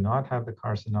production, who do not have the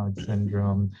carcinoid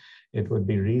syndrome, it would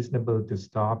be reasonable to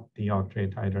stop the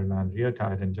octreotide or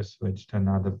lanreotide and just switch to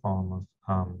another form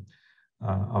of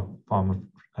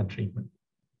treatment.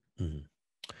 Mm-hmm.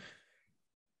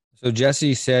 So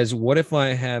Jesse says, what if I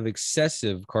have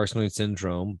excessive carcinoid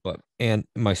syndrome, and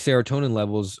my serotonin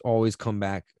levels always come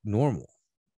back normal?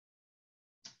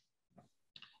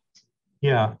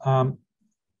 Yeah.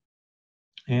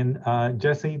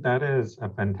 Jesse, that is a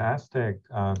fantastic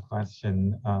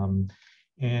question.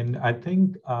 And I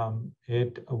think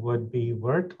it would be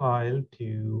worthwhile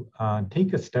to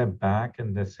take a step back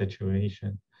in this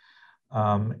situation.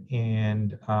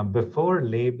 Before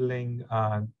labeling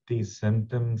these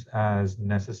symptoms as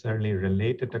necessarily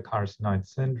related to carcinoid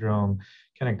syndrome,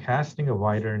 kind of casting a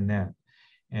wider net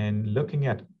and looking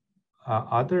at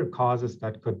other causes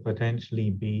that could potentially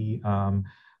be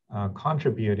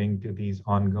contributing to these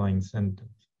ongoing symptoms.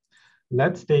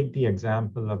 Let's take the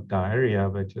example of diarrhea,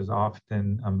 which is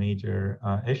often a major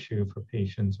issue for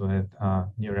patients with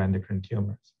neuroendocrine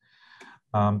tumors.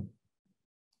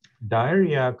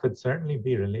 Diarrhea could certainly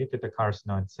be related to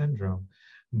carcinoid syndrome,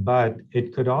 but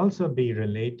it could also be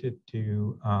related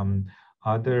to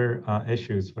other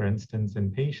issues. For instance,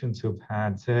 in patients who've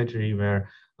had surgery where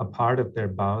a part of their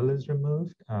bowel is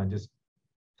removed, just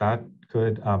that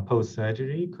could,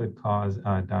 post-surgery, could cause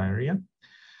diarrhea.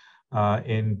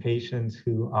 In patients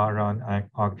who are on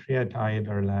octreotide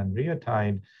or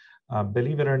lanreotide,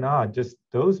 believe it or not, just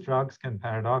those drugs can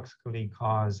paradoxically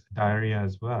cause diarrhea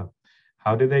as well.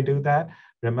 How do they do that?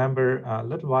 Remember, a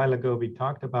little while ago, we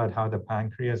talked about how the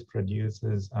pancreas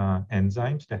produces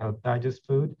enzymes to help digest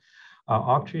food.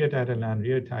 Octreotide and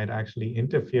lanreotide actually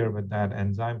interfere with that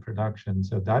enzyme production,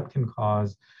 so that can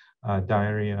cause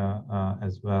diarrhea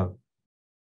as well.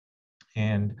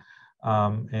 And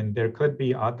there could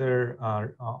be other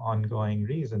ongoing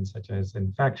reasons, such as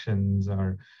infections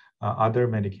or other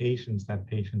medications that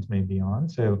patients may be on.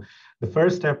 So the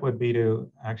first step would be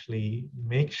to actually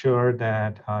make sure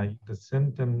that the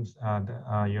symptoms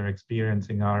that you're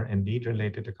experiencing are indeed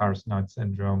related to carcinoid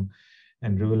syndrome,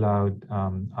 and rule out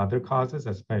other causes,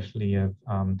 especially if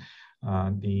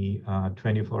the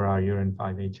 24-hour urine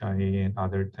 5-HIA and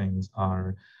other things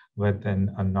are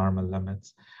within normal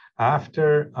limits.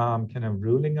 After kind of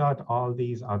ruling out all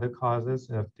these other causes,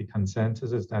 if the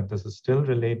consensus is that this is still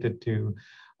related to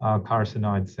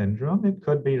carcinoid syndrome, it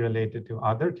could be related to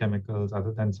other chemicals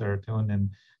other than serotonin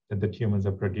that the tumors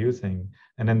are producing.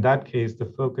 And in that case, the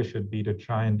focus should be to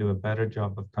try and do a better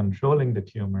job of controlling the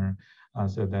tumor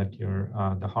so that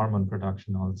the hormone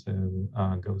production also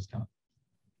goes down.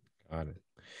 Got it.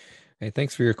 Hey,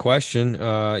 thanks for your question.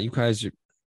 You guys,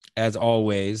 as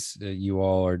always, you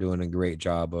all are doing a great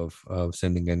job of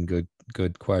sending in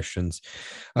good questions.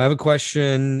 I have a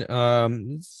question.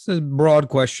 It's a broad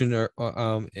question, or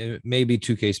it may be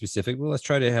 2K specific, but let's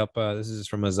try to help. This is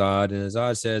from Azad, and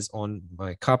Azad says, on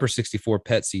my copper 64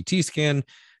 PET CT scan,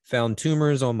 found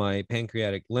tumors on my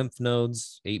pancreatic lymph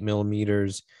nodes, 8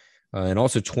 millimeters, and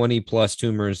also 20 plus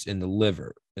tumors in the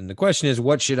liver. And the question is,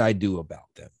 what should I do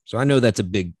about them? So I know that's a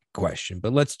big question,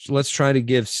 but let's try to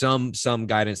give some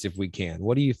guidance if we can.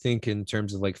 What do you think in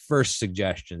terms of like first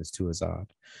suggestions to Azad?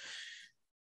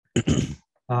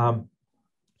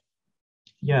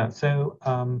 Yeah, so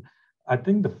I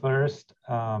think the first,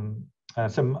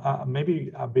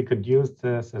 maybe we could use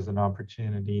this as an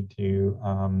opportunity to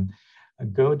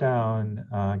go down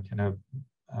kind of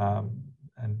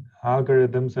an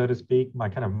algorithm, so to speak, my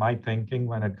thinking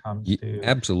when it comes to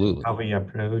absolutely how we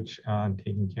approach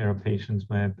taking care of patients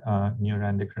with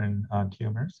neuroendocrine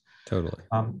tumors. Totally.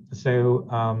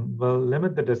 We'll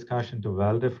limit the discussion to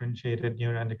well-differentiated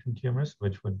neuroendocrine tumors,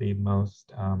 which would be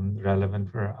most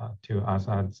relevant to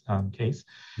Asad's case.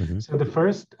 Mm-hmm. So the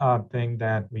first thing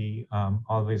that we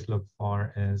always look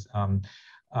for is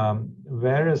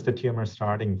where is the tumor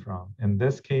starting from? In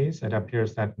this case, it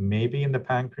appears that maybe in the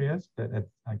pancreas, but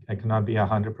I cannot be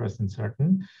 100%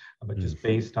 certain, but just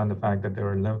based on the fact that there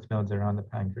are lymph nodes around the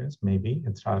pancreas, maybe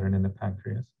it started in the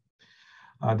pancreas.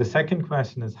 The second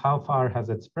question is, how far has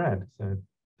it spread? So it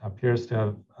appears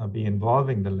to be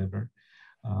involving the liver.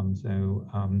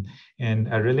 And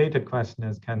a related question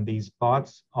is, can these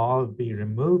spots all be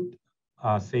removed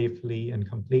safely and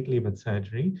completely with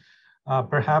surgery?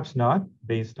 Perhaps not,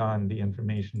 based on the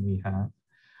information we have.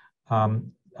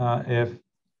 If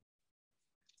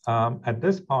at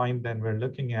this point, then we're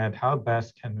looking at how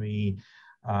best can we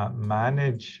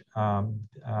manage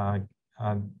the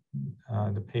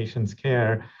patient's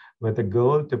care with a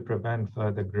goal to prevent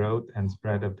further growth and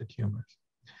spread of the tumors.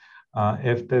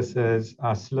 If this is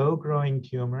a slow-growing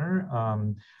tumor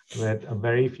with a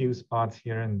very few spots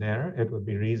here and there, it would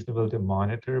be reasonable to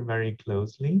monitor very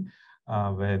closely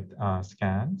with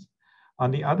scans.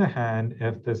 On the other hand,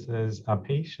 if this is a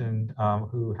patient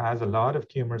who has a lot of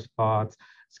tumor spots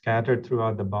scattered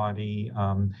throughout the body,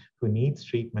 who needs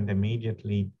treatment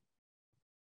immediately,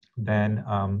 then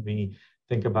we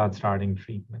think about starting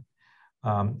treatment.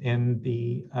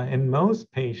 In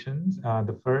most patients,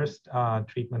 the first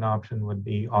treatment option would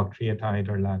be octreotide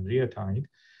or lanreotide.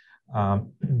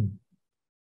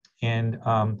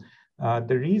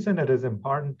 The reason it is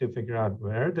important to figure out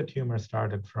where the tumor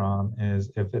started from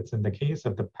is if it's in the case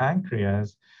of the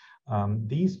pancreas,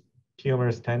 these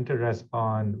tumors tend to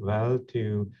respond well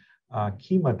to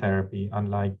chemotherapy,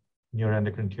 unlike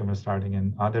neuroendocrine tumors starting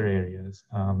in other areas.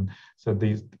 So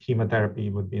these chemotherapy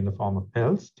would be in the form of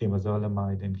pills,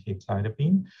 temozolomide and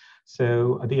capecitabine.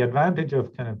 So the advantage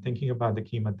of kind of thinking about the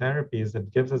chemotherapy is that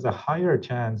it gives us a higher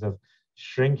chance of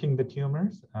shrinking the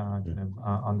tumors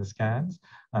on the scans.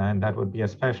 And that would be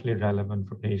especially relevant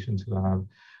for patients who have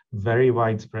very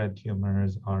widespread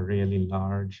tumors or really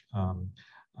large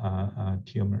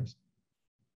tumors.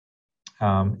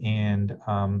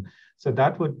 So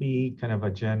that would be kind of a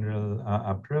general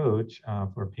approach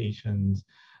for patients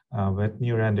with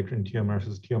neuroendocrine tumors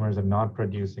whose tumors are not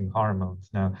producing hormones.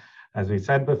 Now, as we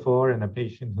said before, in a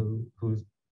patient whose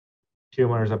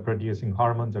tumors are producing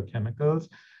hormones or chemicals,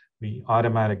 we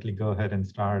automatically go ahead and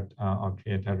start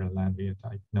octreotide or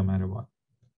lanreotide, no matter what.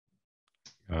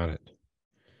 Got it.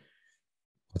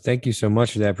 Well, thank you so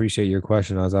much for that. I appreciate your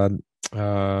question, Azad.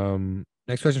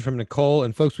 Next question from Nicole.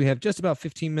 And folks, we have just about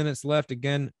 15 minutes left.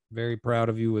 Again, very proud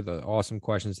of you with awesome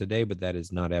questions today, but that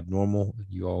is not abnormal.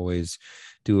 You always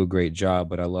do a great job,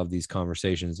 but I love these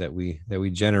conversations that we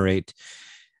generate.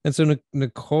 And so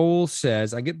Nicole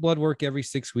says, I get blood work every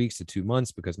 6 weeks to 2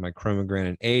 months because my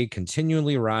chromogranin A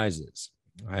continually rises.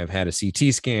 I have had a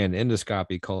CT scan,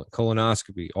 endoscopy,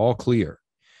 colonoscopy, all clear,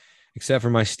 except for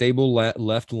my stable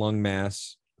left lung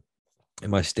mass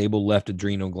and my stable left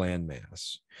adrenal gland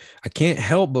mass. I can't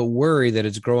help but worry that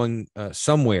it's growing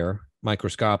somewhere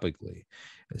microscopically.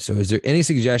 So is there any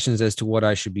suggestions as to what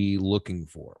I should be looking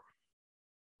for?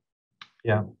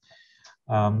 Yeah.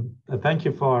 Thank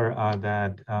you for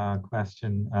that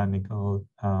question, Nicole.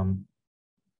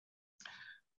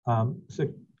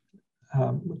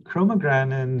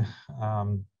 Chromogranin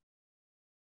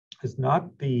is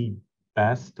not the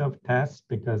best of tests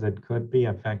because it could be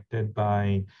affected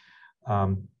by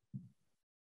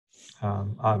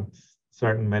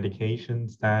certain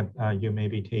medications that you may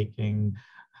be taking,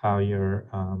 how your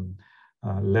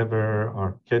liver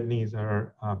or kidneys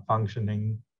are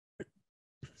functioning.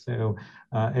 So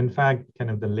in fact, kind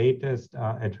of the latest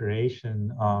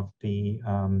iteration of the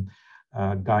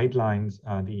guidelines,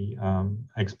 the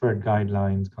expert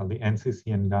guidelines called the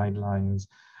NCCN guidelines,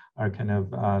 are kind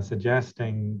of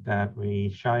suggesting that we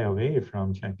shy away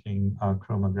from checking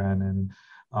chromogranin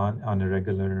on a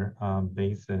regular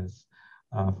basis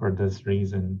for this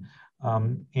reason.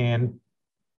 And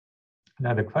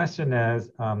now the question is,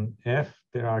 if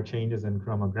there are changes in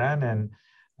chromogranin,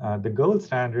 the gold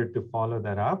standard to follow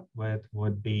that up with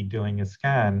would be doing a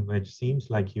scan, which seems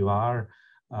like you are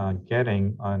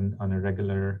getting on a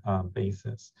regular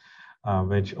basis,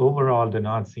 which overall do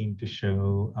not seem to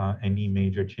show any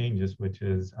major changes, which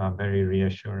is very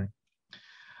reassuring.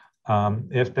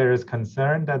 If there is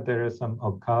concern that there is some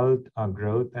occult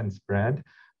growth and spread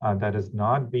that is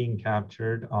not being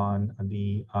captured on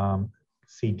the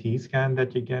CT scan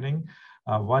that you're getting,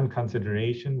 one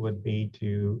consideration would be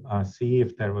to see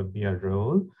if there would be a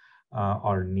role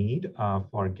or need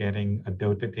for getting a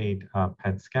dotatate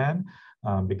PET scan,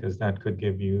 because that could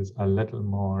give you a little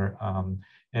more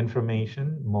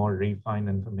information, more refined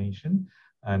information,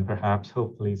 and perhaps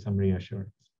hopefully some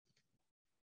reassurance.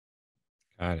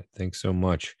 Got it. Thanks so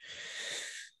much.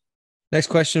 Next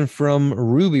question from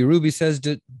Ruby. Ruby says,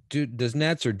 does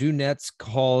NETs or do NETs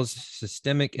cause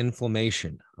systemic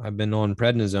inflammation? I've been on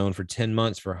prednisone for 10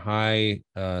 months for high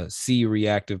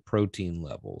C-reactive protein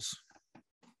levels.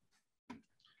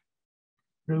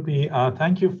 Ruby,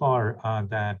 thank you for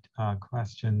that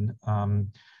question.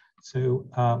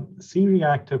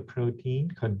 C-reactive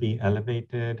protein could be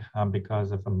elevated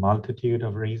because of a multitude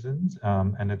of reasons,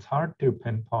 and it's hard to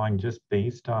pinpoint just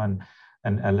based on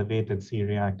an elevated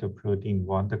C-reactive protein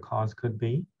what the cause could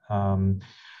be. One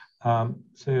of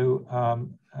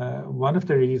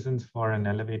the reasons for an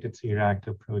elevated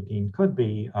C-reactive protein could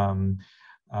be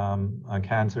a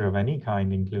cancer of any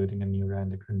kind, including a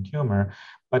neuroendocrine tumor,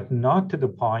 but not to the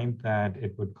point that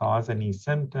it would cause any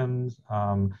symptoms,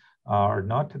 or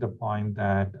not to the point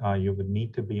that you would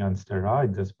need to be on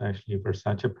steroids, especially for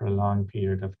such a prolonged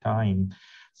period of time.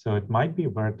 So it might be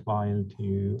worthwhile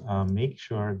to make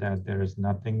sure that there is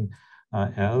nothing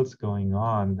else going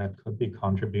on that could be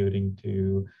contributing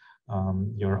to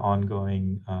your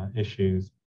ongoing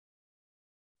issues.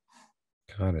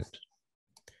 Got it.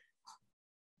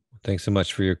 Thanks so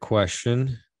much for your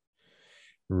question,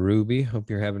 Ruby.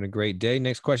 Hope you're having a great day.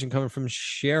 Next question coming from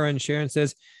Sharon. Sharon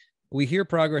says, we hear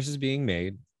progress is being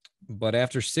made, but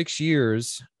after 6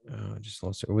 years,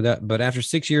 but after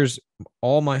 6 years,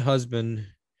 all my husband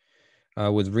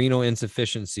with renal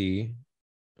insufficiency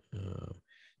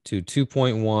to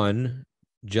 2.1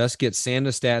 just get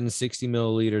sandostatin 60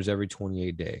 milliliters every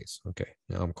 28 days. Okay,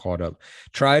 now I'm caught up.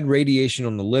 Tried radiation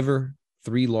on the liver,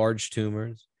 3 large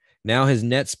tumors. Now his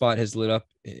NET spot has lit up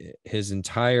his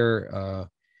entire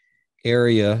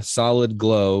area, solid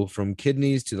glow from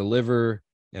kidneys to the liver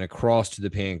and across to the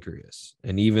pancreas.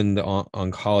 And even the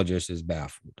oncologist is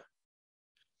baffled.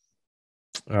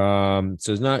 So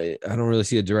it's not, I don't really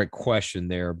see a direct question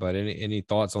there, but any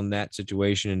thoughts on that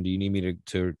situation? And do you need me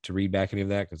to read back any of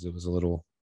that? Because there was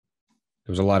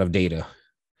a lot of data.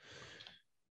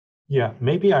 Yeah,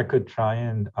 maybe I could try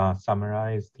and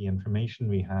summarize the information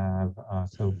we have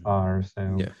so far.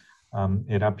 So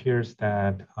it appears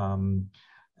that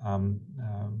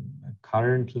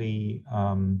currently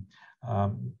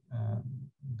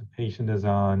the patient is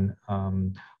on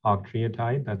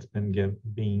octreotide that's been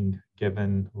being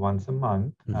given once a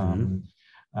month.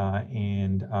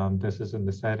 This is in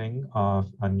the setting of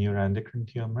a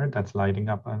neuroendocrine tumor that's lighting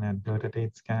up on a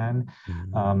dot-to-date scan.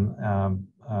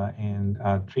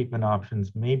 Treatment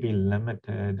options may be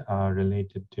limited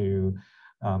related to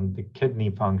the kidney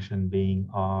function being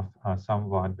off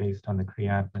somewhat based on the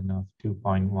creatinine of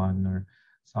 2.1 or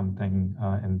something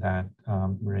in that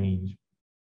range.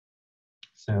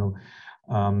 So,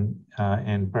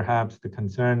 and perhaps the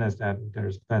concern is that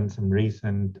there's been some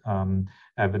recent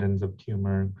evidence of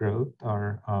tumor growth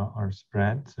or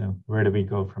spread. So where do we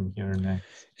go from here next?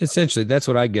 Essentially, that's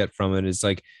what I get from it. Is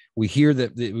like we hear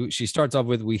that she starts off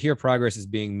with, we hear progress is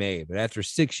being made, but after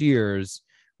 6 years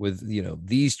with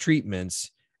these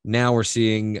treatments, now we're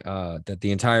seeing that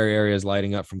the entire area is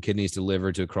lighting up from kidneys to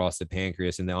liver to across the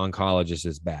pancreas, and the oncologist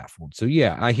is baffled. So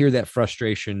yeah, I hear that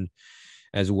frustration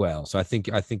as well. So I think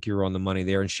you're on the money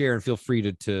there. And Sharon, feel free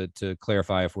to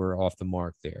clarify if we're off the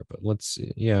mark there. But let's,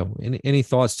 any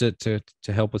thoughts to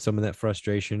help with some of that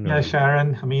frustration? Yeah,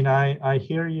 Sharon. I mean, I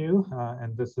hear you,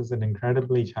 and this is an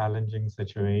incredibly challenging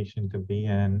situation to be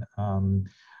in.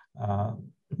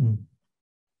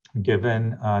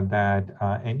 Given that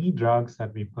any drugs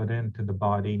that we put into the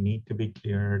body need to be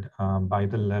cleared by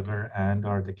the liver and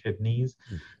or the kidneys.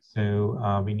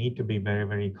 So we need to be very,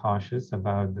 very cautious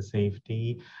about the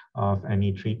safety of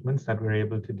any treatments that we're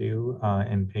able to do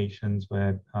in patients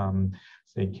with,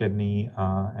 say, kidney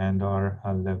and or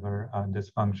liver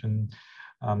dysfunction.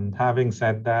 Having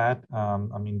said that,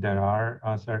 I mean, there are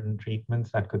certain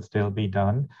treatments that could still be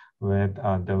done with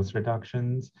dose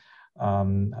reductions.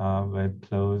 With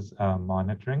close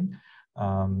monitoring.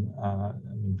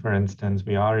 For instance,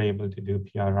 we are able to do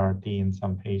PRRT in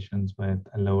some patients with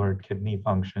a lowered kidney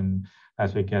function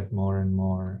as we get more and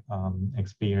more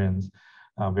experience.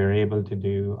 We're able to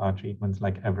do treatments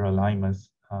like everolimus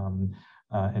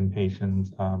in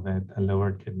patients with a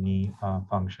lowered kidney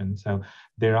function. So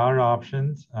there are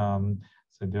options.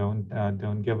 So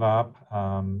don't give up.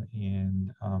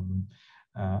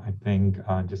 I think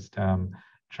just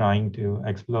trying to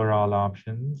explore all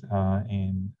options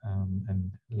and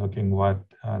looking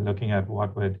at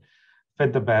what would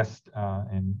fit the best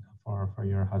for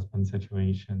your husband's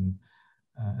situation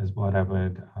is what I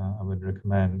would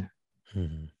recommend.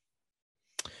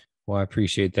 Well, I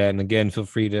appreciate that. And again, feel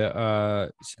free to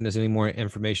send us any more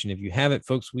information if you have it,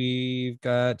 folks. We've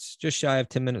got just shy of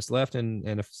 10 minutes left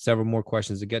and several more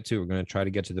questions to get to. We're going to try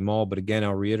to get to them all. But again,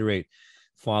 I'll reiterate,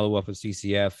 follow up with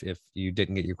CCF if you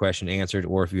didn't get your question answered,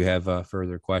 or if you have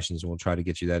further questions, we'll try to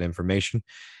get you that information.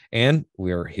 And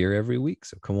we're here every week,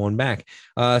 so come on back.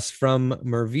 From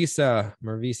Mervisa,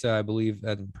 I believe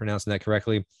I'm pronouncing that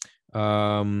correctly.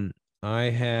 I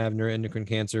have neuroendocrine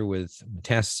cancer with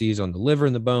metastases on the liver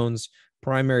and the bones.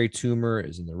 Primary tumor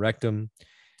is in the rectum,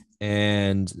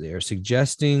 and they're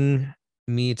suggesting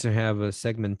me to have a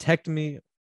segmentectomy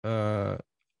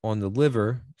on the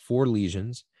liver for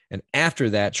lesions. And after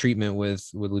that, treatment with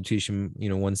lutetium,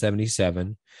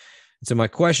 177. So my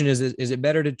question is it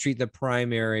better to treat the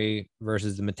primary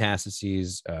versus the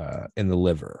metastases in the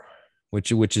liver?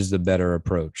 Which is the better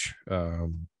approach?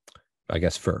 I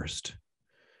guess first.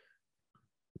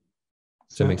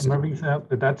 So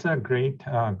Marisa, that's a great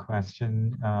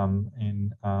question.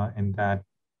 In that,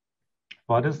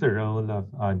 what is the role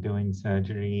of doing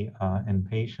surgery in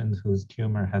patients whose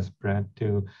tumor has spread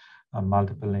to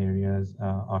multiple areas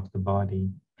of the body?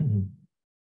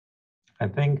 I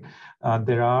think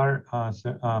there are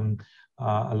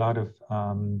a lot of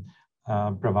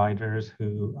providers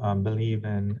who believe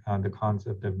in the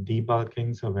concept of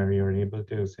debulking, so where you're able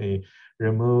to, say,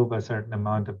 remove a certain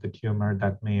amount of the tumor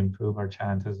that may improve our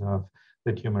chances of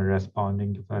the tumor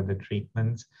responding to further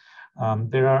treatments.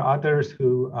 There are others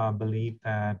who believe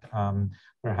that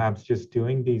perhaps just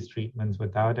doing these treatments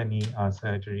without any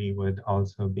surgery would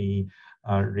also be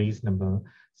reasonable.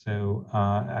 So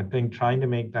I think trying to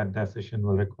make that decision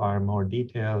will require more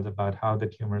details about how the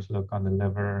tumors look on the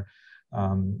liver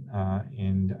and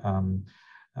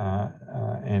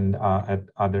at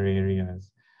other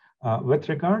areas. With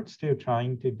regards to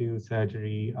trying to do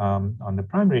surgery on the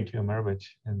primary tumor,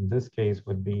 which in this case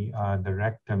would be the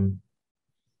rectum,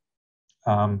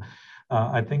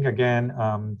 I think, again,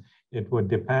 it would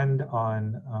depend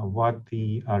on what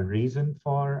the reason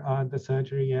for the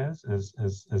surgery is.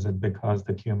 Is it because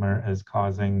the tumor is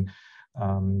causing,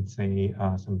 say,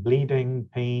 some bleeding,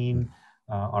 pain,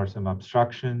 or some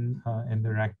obstruction in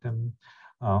the rectum,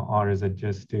 or is it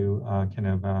just to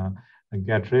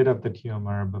get rid of the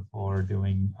tumor before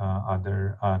doing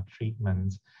other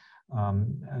treatments?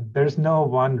 There's no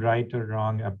one right or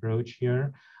wrong approach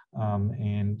here.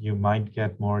 And you might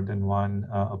get more than one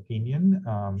opinion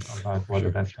about what the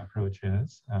best approach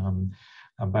is.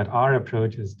 But our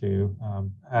approach is to,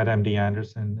 at MD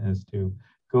Anderson, is to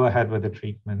go ahead with the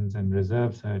treatments and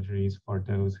reserve surgeries for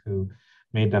those who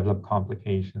may develop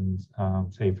complications,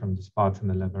 say from the spots in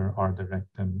the liver or the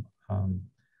rectum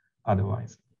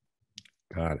otherwise.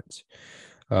 Got it.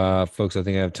 Folks, I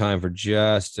think I have time for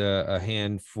just a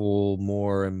handful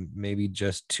more and maybe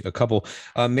just a couple.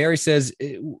 Mary says,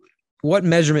 what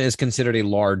measurement is considered a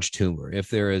large tumor? If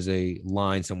there is a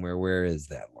line somewhere, where is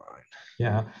that line?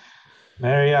 Yeah,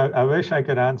 Mary, I wish I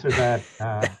could answer that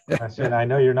question. I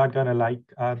know you're not going to like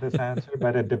this answer,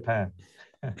 but it depends.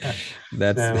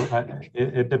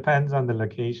 It depends on the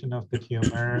location of the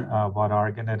tumor, what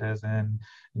organ it is in,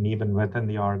 and even within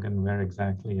the organ, where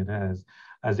exactly it is.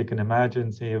 As you can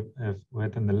imagine, say if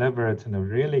within the liver, it's in a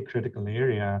really critical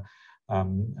area,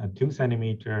 a 2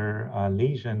 centimeter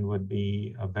lesion would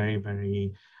be a very,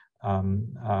 very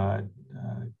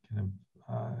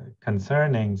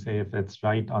concerning, say if it's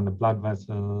right on the blood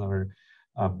vessel or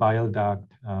bile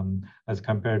duct, as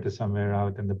compared to somewhere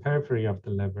out in the periphery of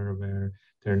the liver where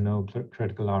there are no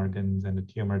critical organs, and a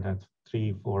tumor that's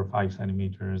 3, 4, 5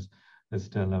 centimeters is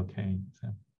still okay. So,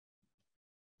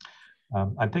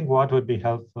 I think what would be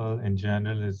helpful in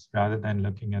general is, rather than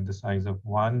looking at the size of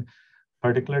one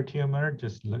particular tumor,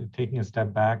 just taking a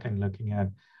step back and looking at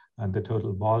the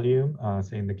total volume,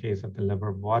 say in the case of the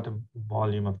liver, what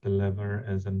volume of the liver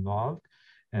is involved,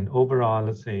 and overall,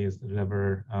 let's say, is the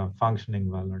liver functioning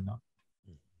well or not.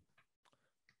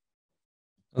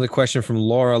 Another question from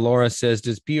Laura. Laura says,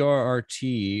 does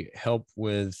PRRT help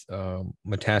with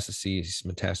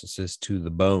metastasis to the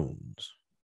bones?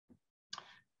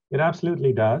 It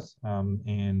absolutely does,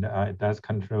 and it does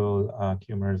control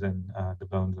tumors in the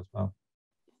bones as well.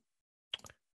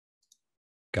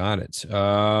 Got it.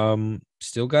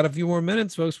 Still got a few more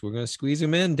minutes, folks. We're going to squeeze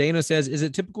them in. Dana says, is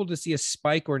it typical to see a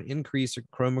spike or an increase of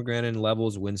chromogranin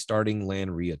levels when starting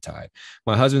lanreotide?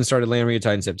 My husband started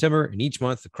lanreotide in September, and each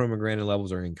month the chromogranin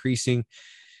levels are increasing.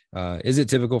 Is it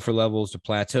typical for levels to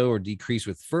plateau or decrease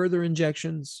with further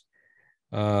injections?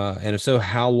 And if so,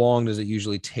 how long does it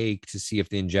usually take to see if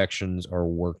the injections are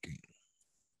working?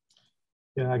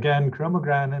 Yeah, again,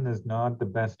 chromogranin is not the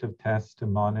best of tests to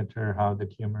monitor how the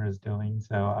tumor is doing.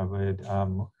 So I would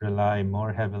rely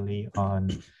more heavily on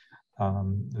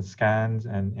the scans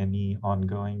and any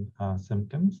ongoing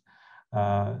symptoms.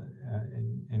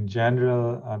 In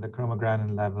general, the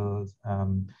chromogranin levels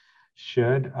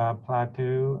should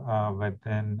plateau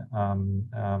within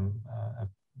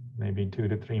maybe 2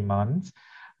 to 3 months.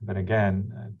 But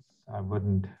again, I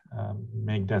wouldn't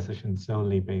make decisions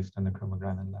solely based on the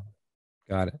chromogranin level.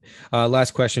 Got it.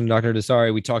 Last question, Dr.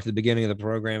 Dasari. We talked at the beginning of the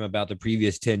program about the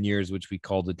previous 10 years, which we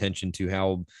called attention to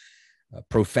how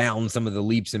profound some of the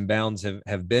leaps and bounds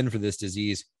have been for this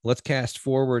disease. Let's cast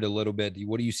forward a little bit.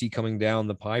 What do you see coming down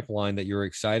the pipeline that you're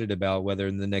excited about, whether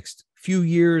in the next few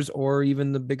years or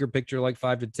even the bigger picture, like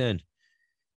 5 to 10?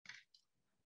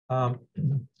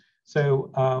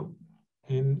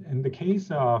 In the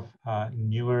case of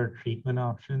newer treatment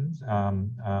options,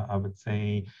 I would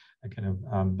say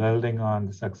building on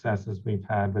the successes we've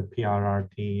had with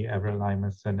PRRT,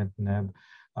 everolimus, sunitinib,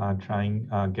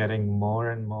 getting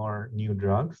more and more new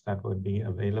drugs that would be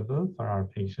available for our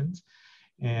patients.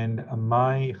 And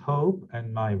my hope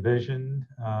and my vision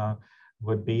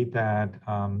would be that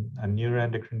a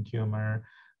neuroendocrine tumor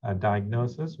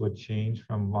diagnosis would change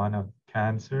from one of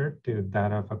cancer to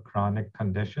that of a chronic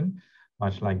condition,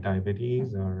 much like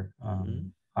diabetes or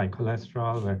high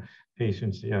cholesterol, where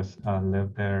patients just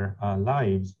live their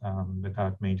lives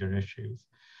without major issues.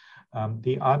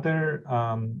 The other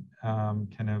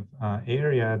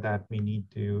area that we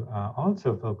need to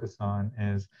also focus on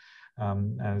is,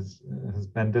 as has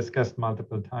been discussed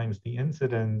multiple times, the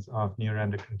incidence of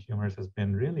neuroendocrine tumors has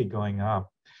been really going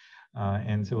up.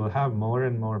 And so we'll have more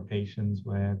and more patients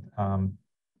with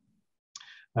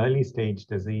early stage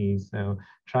disease. So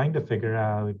trying to figure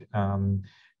out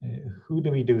who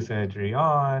do we do surgery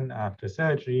on after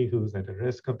surgery, who's at a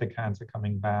risk of the cancer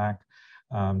coming back.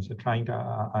 So trying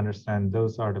to understand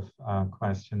those sort of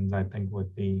questions, I think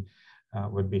would be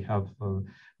helpful.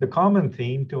 The common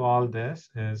theme to all this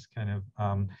is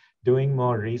doing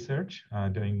more research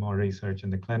in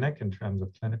the clinic in terms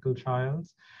of clinical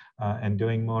trials, and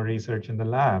doing more research in the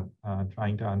lab,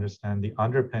 trying to understand the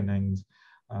underpinnings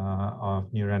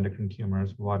of neuroendocrine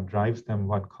tumors, what drives them,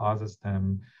 what causes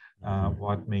them,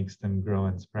 what makes them grow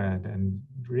and spread, and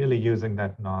really using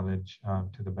that knowledge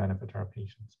to the benefit of our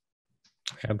patients.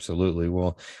 Absolutely.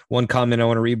 Well, one comment I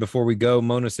want to read before we go.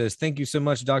 Mona says, thank you so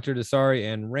much, Dr. Dasari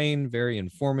and Rain. Very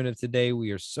informative today.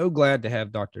 We are so glad to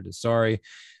have Dr. Dasari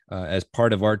as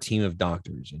part of our team of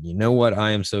doctors. And you know what?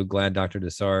 I am so glad Dr.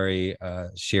 Dasari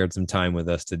shared some time with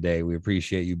us today. We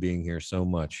appreciate you being here so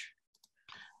much.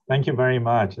 Thank you very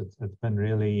much. It's been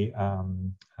really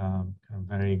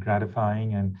very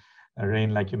gratifying. And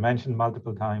Rain, like you mentioned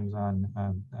multiple times on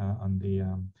the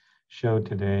show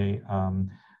today,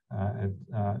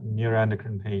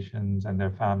 neuroendocrine patients and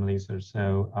their families are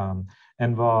so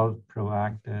involved,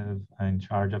 proactive, in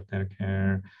charge of their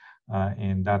care.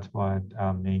 And that's what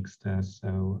makes this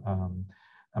so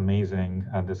amazing,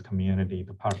 this community,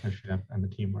 the partnership and the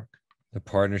teamwork. The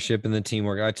partnership and the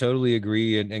teamwork. I totally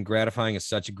agree. And gratifying is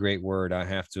such a great word. I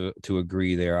have to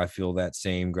agree there. I feel that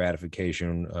same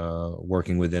gratification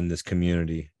working within this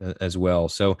community as well.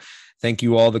 So thank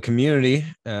you all, the community,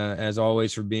 as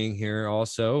always, for being here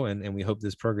also. And we hope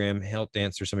this program helped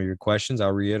answer some of your questions.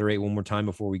 I'll reiterate one more time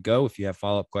before we go. If you have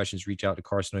follow-up questions, reach out to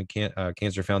Carcinoid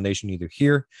Cancer Foundation, either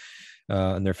here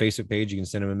on their Facebook page. You can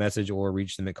send them a message or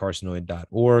reach them at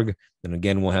carcinoid.org. And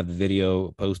again, we'll have the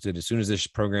video posted as soon as this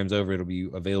program's over. It'll be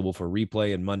available for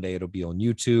replay, and Monday it'll be on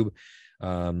YouTube.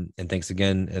 And thanks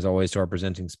again, as always, to our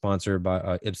presenting sponsor,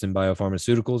 Ipsen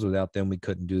Biopharmaceuticals. Without them, we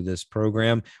couldn't do this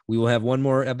program. We will have one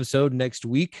more episode next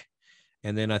week,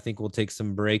 and then I think we'll take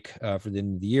some break for the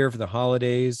end of the year for the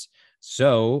holidays.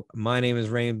 So my name is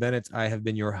Rain Bennett. I have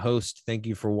been your host. Thank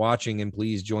you for watching, and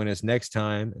please join us next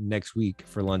week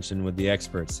for Luncheon with the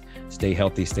Experts. Stay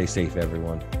healthy, stay safe,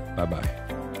 everyone.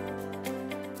 Bye-bye.